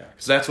 Yeah.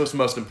 Because that's what's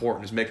most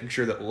important, is making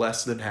sure that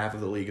less than half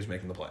of the league is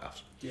making the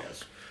playoffs.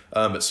 Yes.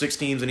 But 6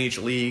 teams in each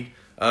league.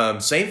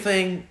 Same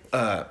thing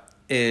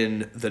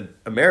in the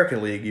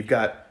American League. You've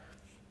got,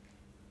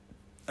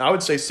 I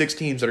would say, 6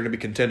 teams that are going to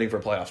be contending for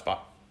a playoff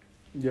spot.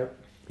 Yeah.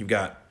 You've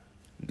got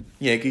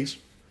Yankees,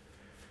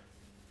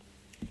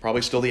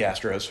 probably still the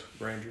Astros,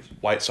 Rangers,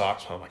 White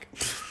Sox. Oh my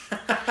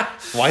God.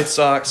 White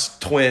Sox,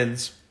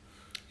 Twins,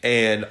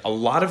 and a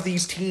lot of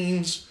these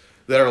teams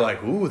that are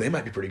like, ooh, they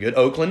might be pretty good.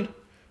 Oakland,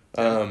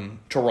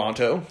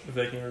 Toronto. If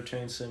they can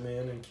retain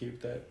Simeon and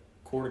keep that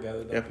core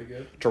together, that'd be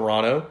good.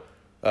 Toronto,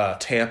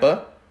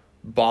 Tampa,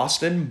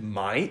 Boston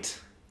might,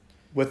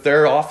 with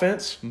their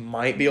offense,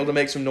 might be able to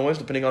make some noise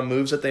depending on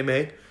moves that they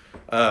make.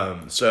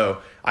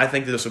 So I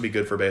think that this will be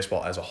good for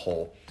baseball as a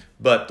whole.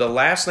 But the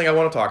last thing I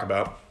want to talk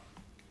about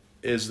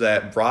is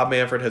that Rob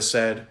Manfred has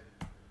said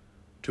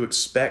to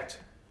expect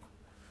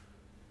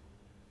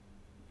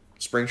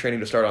spring training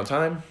to start on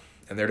time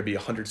and there to be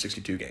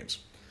 162 games,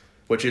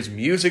 which is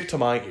music to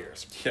my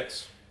ears.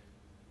 Yes.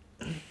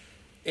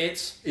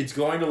 It's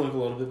going to look a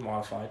little bit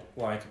modified,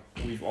 like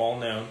we've all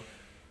known.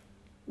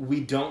 We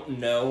don't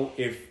know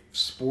if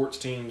sports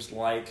teams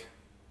like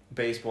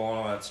baseball and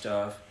all that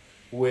stuff,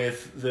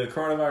 with the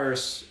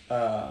coronavirus,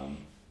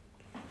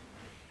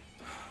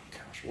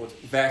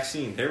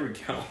 vaccine, there we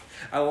go.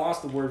 I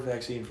lost the word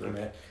vaccine for a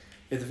minute.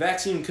 If the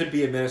vaccine could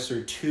be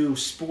administered to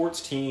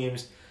sports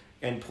teams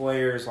and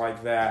players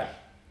like that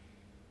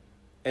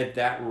at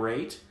that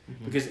rate,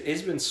 because it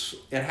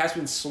has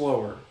been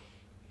slower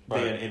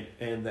than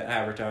in the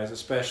advertised,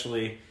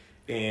 especially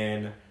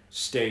in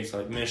states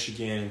like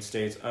Michigan and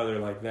states other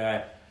like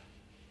that.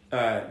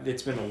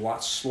 It's been a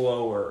lot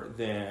slower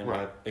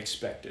than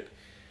expected.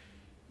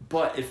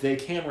 But if they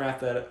can ramp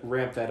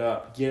that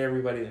up, get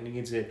everybody that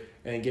needs it,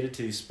 and get it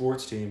to these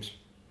sports teams,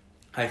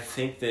 I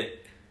think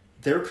that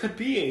there could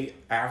be a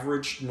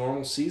average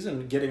normal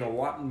season getting a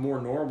lot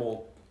more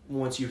normal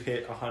once you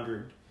hit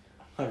 100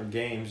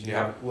 games. You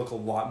have look a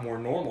lot more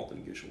normal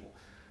than usual.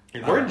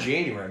 And we're in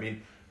January. I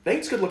mean,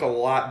 things could look a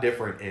lot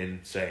different in,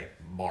 say,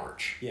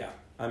 March. Yeah.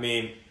 I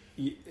mean,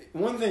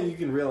 one thing you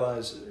can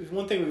realize,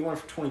 one thing we learned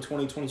from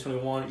 2020,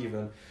 2021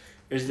 even,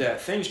 is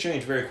that things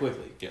change very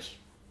quickly. Yes.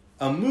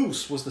 A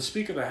moose was the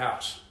Speaker of the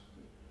House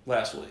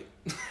last week.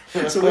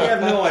 So we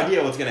have no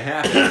idea what's going to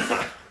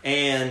happen.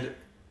 And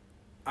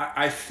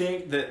I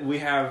think that we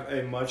have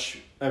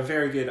a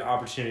very good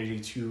opportunity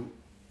to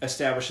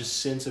establish a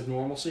sense of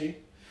normalcy.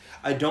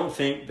 I don't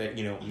think that,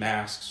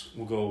 masks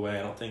will go away.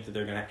 I don't think that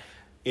they're going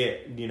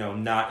to,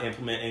 not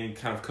implement any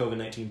kind of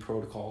COVID-19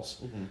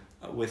 protocols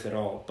with it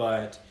all.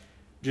 But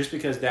just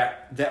because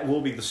that will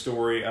be the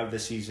story of the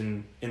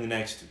season in the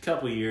next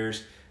couple of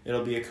years,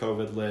 it'll be a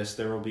COVID list.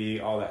 There will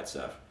be all that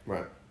stuff.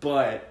 Right.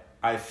 But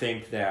I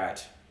think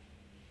that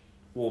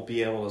we'll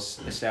be able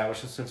to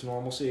establish a sense of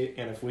normalcy.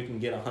 And if we can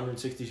get a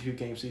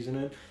 162-game season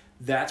in,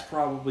 that's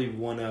probably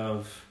one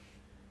of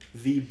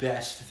the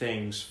best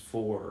things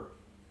for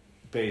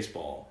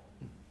baseball,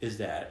 is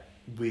that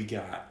we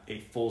got a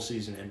full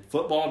season in.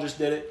 Football just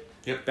did it.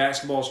 Yep.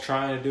 Basketball's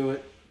trying to do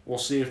it. We'll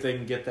see if they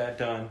can get that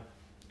done.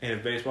 And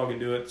if baseball can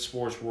do it, the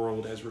sports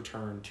world has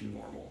returned to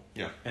normal.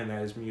 Yeah. And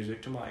that is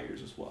music to my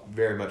ears as well.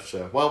 Very much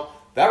so. Well,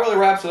 that really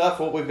wraps it up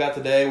for what we've got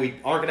today. We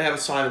aren't going to have a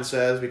Simon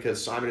Says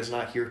because Simon is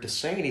not here to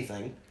say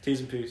anything. T's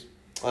and P's.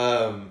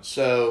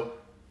 So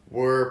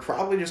we're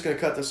probably just going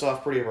to cut this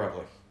off pretty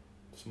abruptly.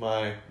 That's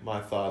my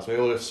thoughts. Maybe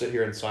we'll just sit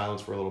here in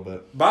silence for a little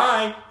bit.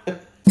 Bye!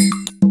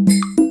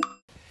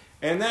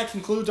 And that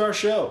concludes our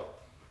show.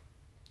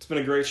 It's been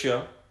a great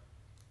show.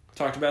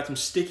 Talked about some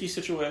sticky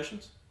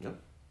situations. Yep.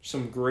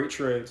 Some great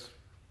trades.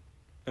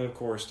 And of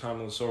course,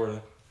 Tommy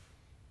Lasorda.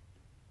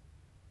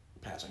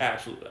 Passing.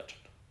 Absolute legend.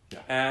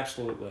 Yeah.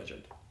 Absolute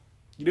legend.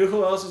 You know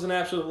who else is an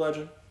absolute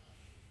legend?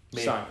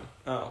 Me. Simon.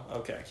 Oh,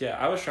 okay. Yeah,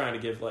 I was trying to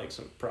give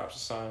some props to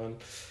Simon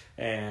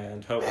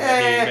and hoping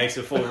that he makes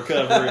a full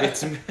recovery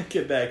to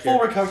get back here. Full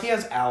recovery. He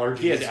has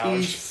allergies.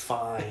 He's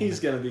fine. He's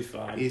going to be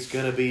fine. He's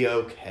going to be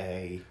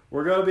okay.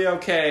 We're going to be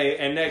okay,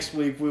 and next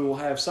week we will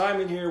have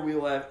Simon here. We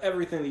will have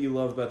everything that you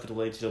love about the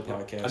Delayed Steal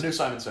podcast. A new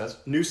Simon Says.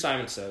 New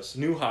Simon Says.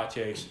 New hot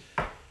takes.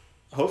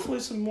 Hopefully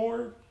some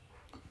more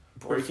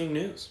breaking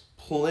news.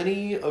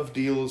 Plenty of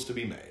deals to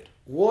be made.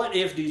 What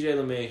if DJ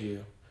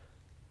LeMahieu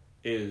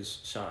is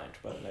signed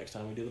by the next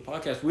time we do the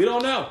podcast? We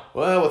don't know.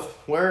 Well, with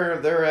where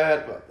they're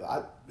at,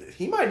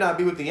 he might not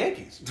be with the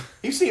Yankees.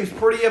 He seems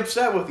pretty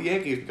upset with the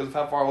Yankees because of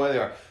how far away they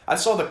are. I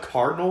saw the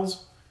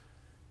Cardinals,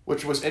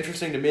 which was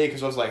interesting to me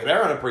because I was like,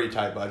 they're on a pretty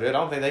tight budget. I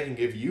don't think they can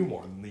give you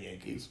more than the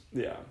Yankees.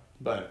 Yeah.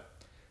 But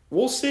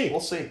we'll see. We'll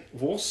see.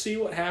 We'll see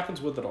what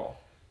happens with it all.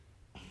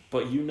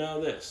 But you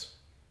know this.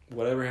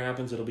 Whatever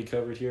happens, it'll be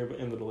covered here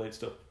in the Delayed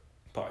Steal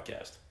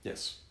podcast.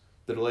 Yes.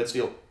 The Delayed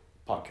Steal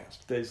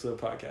podcast. Delayed Steal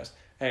podcast.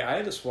 Hey, I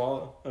had to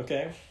swallow,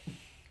 okay?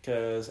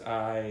 Because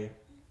I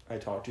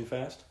talk too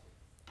fast.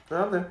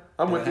 I'm there.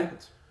 I'm with you.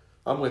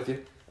 I'm with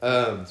you.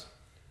 I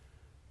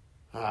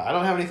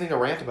don't have anything to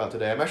rant about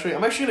today. I'm actually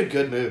in a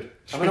good mood.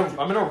 I'm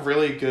in a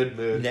really good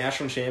mood.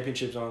 National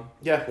championships on.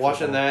 Yeah,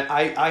 watching that.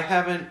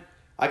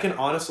 I can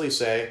honestly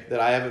say that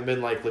I haven't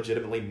been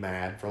legitimately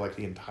mad for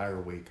the entire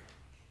week.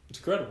 It's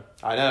incredible.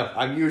 I know.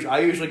 I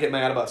usually get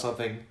mad about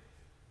something.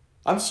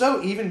 I'm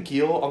so even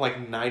keel on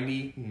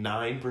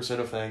 99%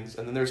 of things,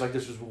 and then there's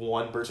this just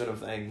 1% of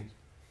things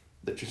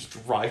that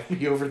just drive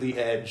me over the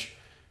edge,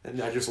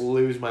 and I just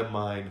lose my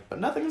mind. But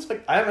nothing is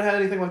I haven't had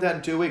anything like that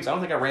in 2 weeks. I don't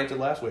think I ranted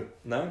last week.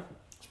 No?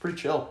 It's pretty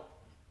chill.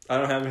 I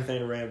don't have anything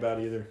to rant about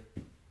either.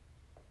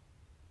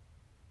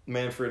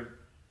 Manfred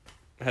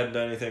hadn't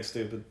done anything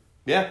stupid.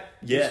 Yeah.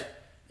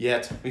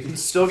 Yet. We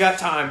still got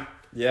time.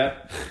 Yeah.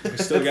 We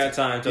still got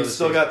time. You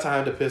still got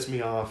time to piss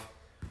me off.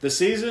 The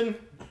season,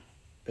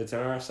 it's in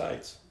our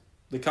sights.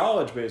 The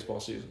college baseball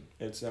season,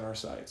 it's in our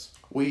sights.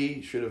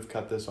 We should have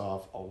cut this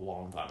off a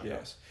long time ago.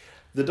 Yes.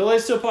 The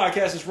Delayed Steal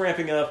podcast is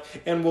ramping up,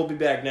 and we'll be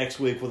back next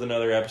week with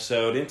another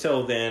episode.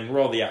 Until then,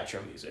 roll the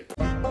outro music.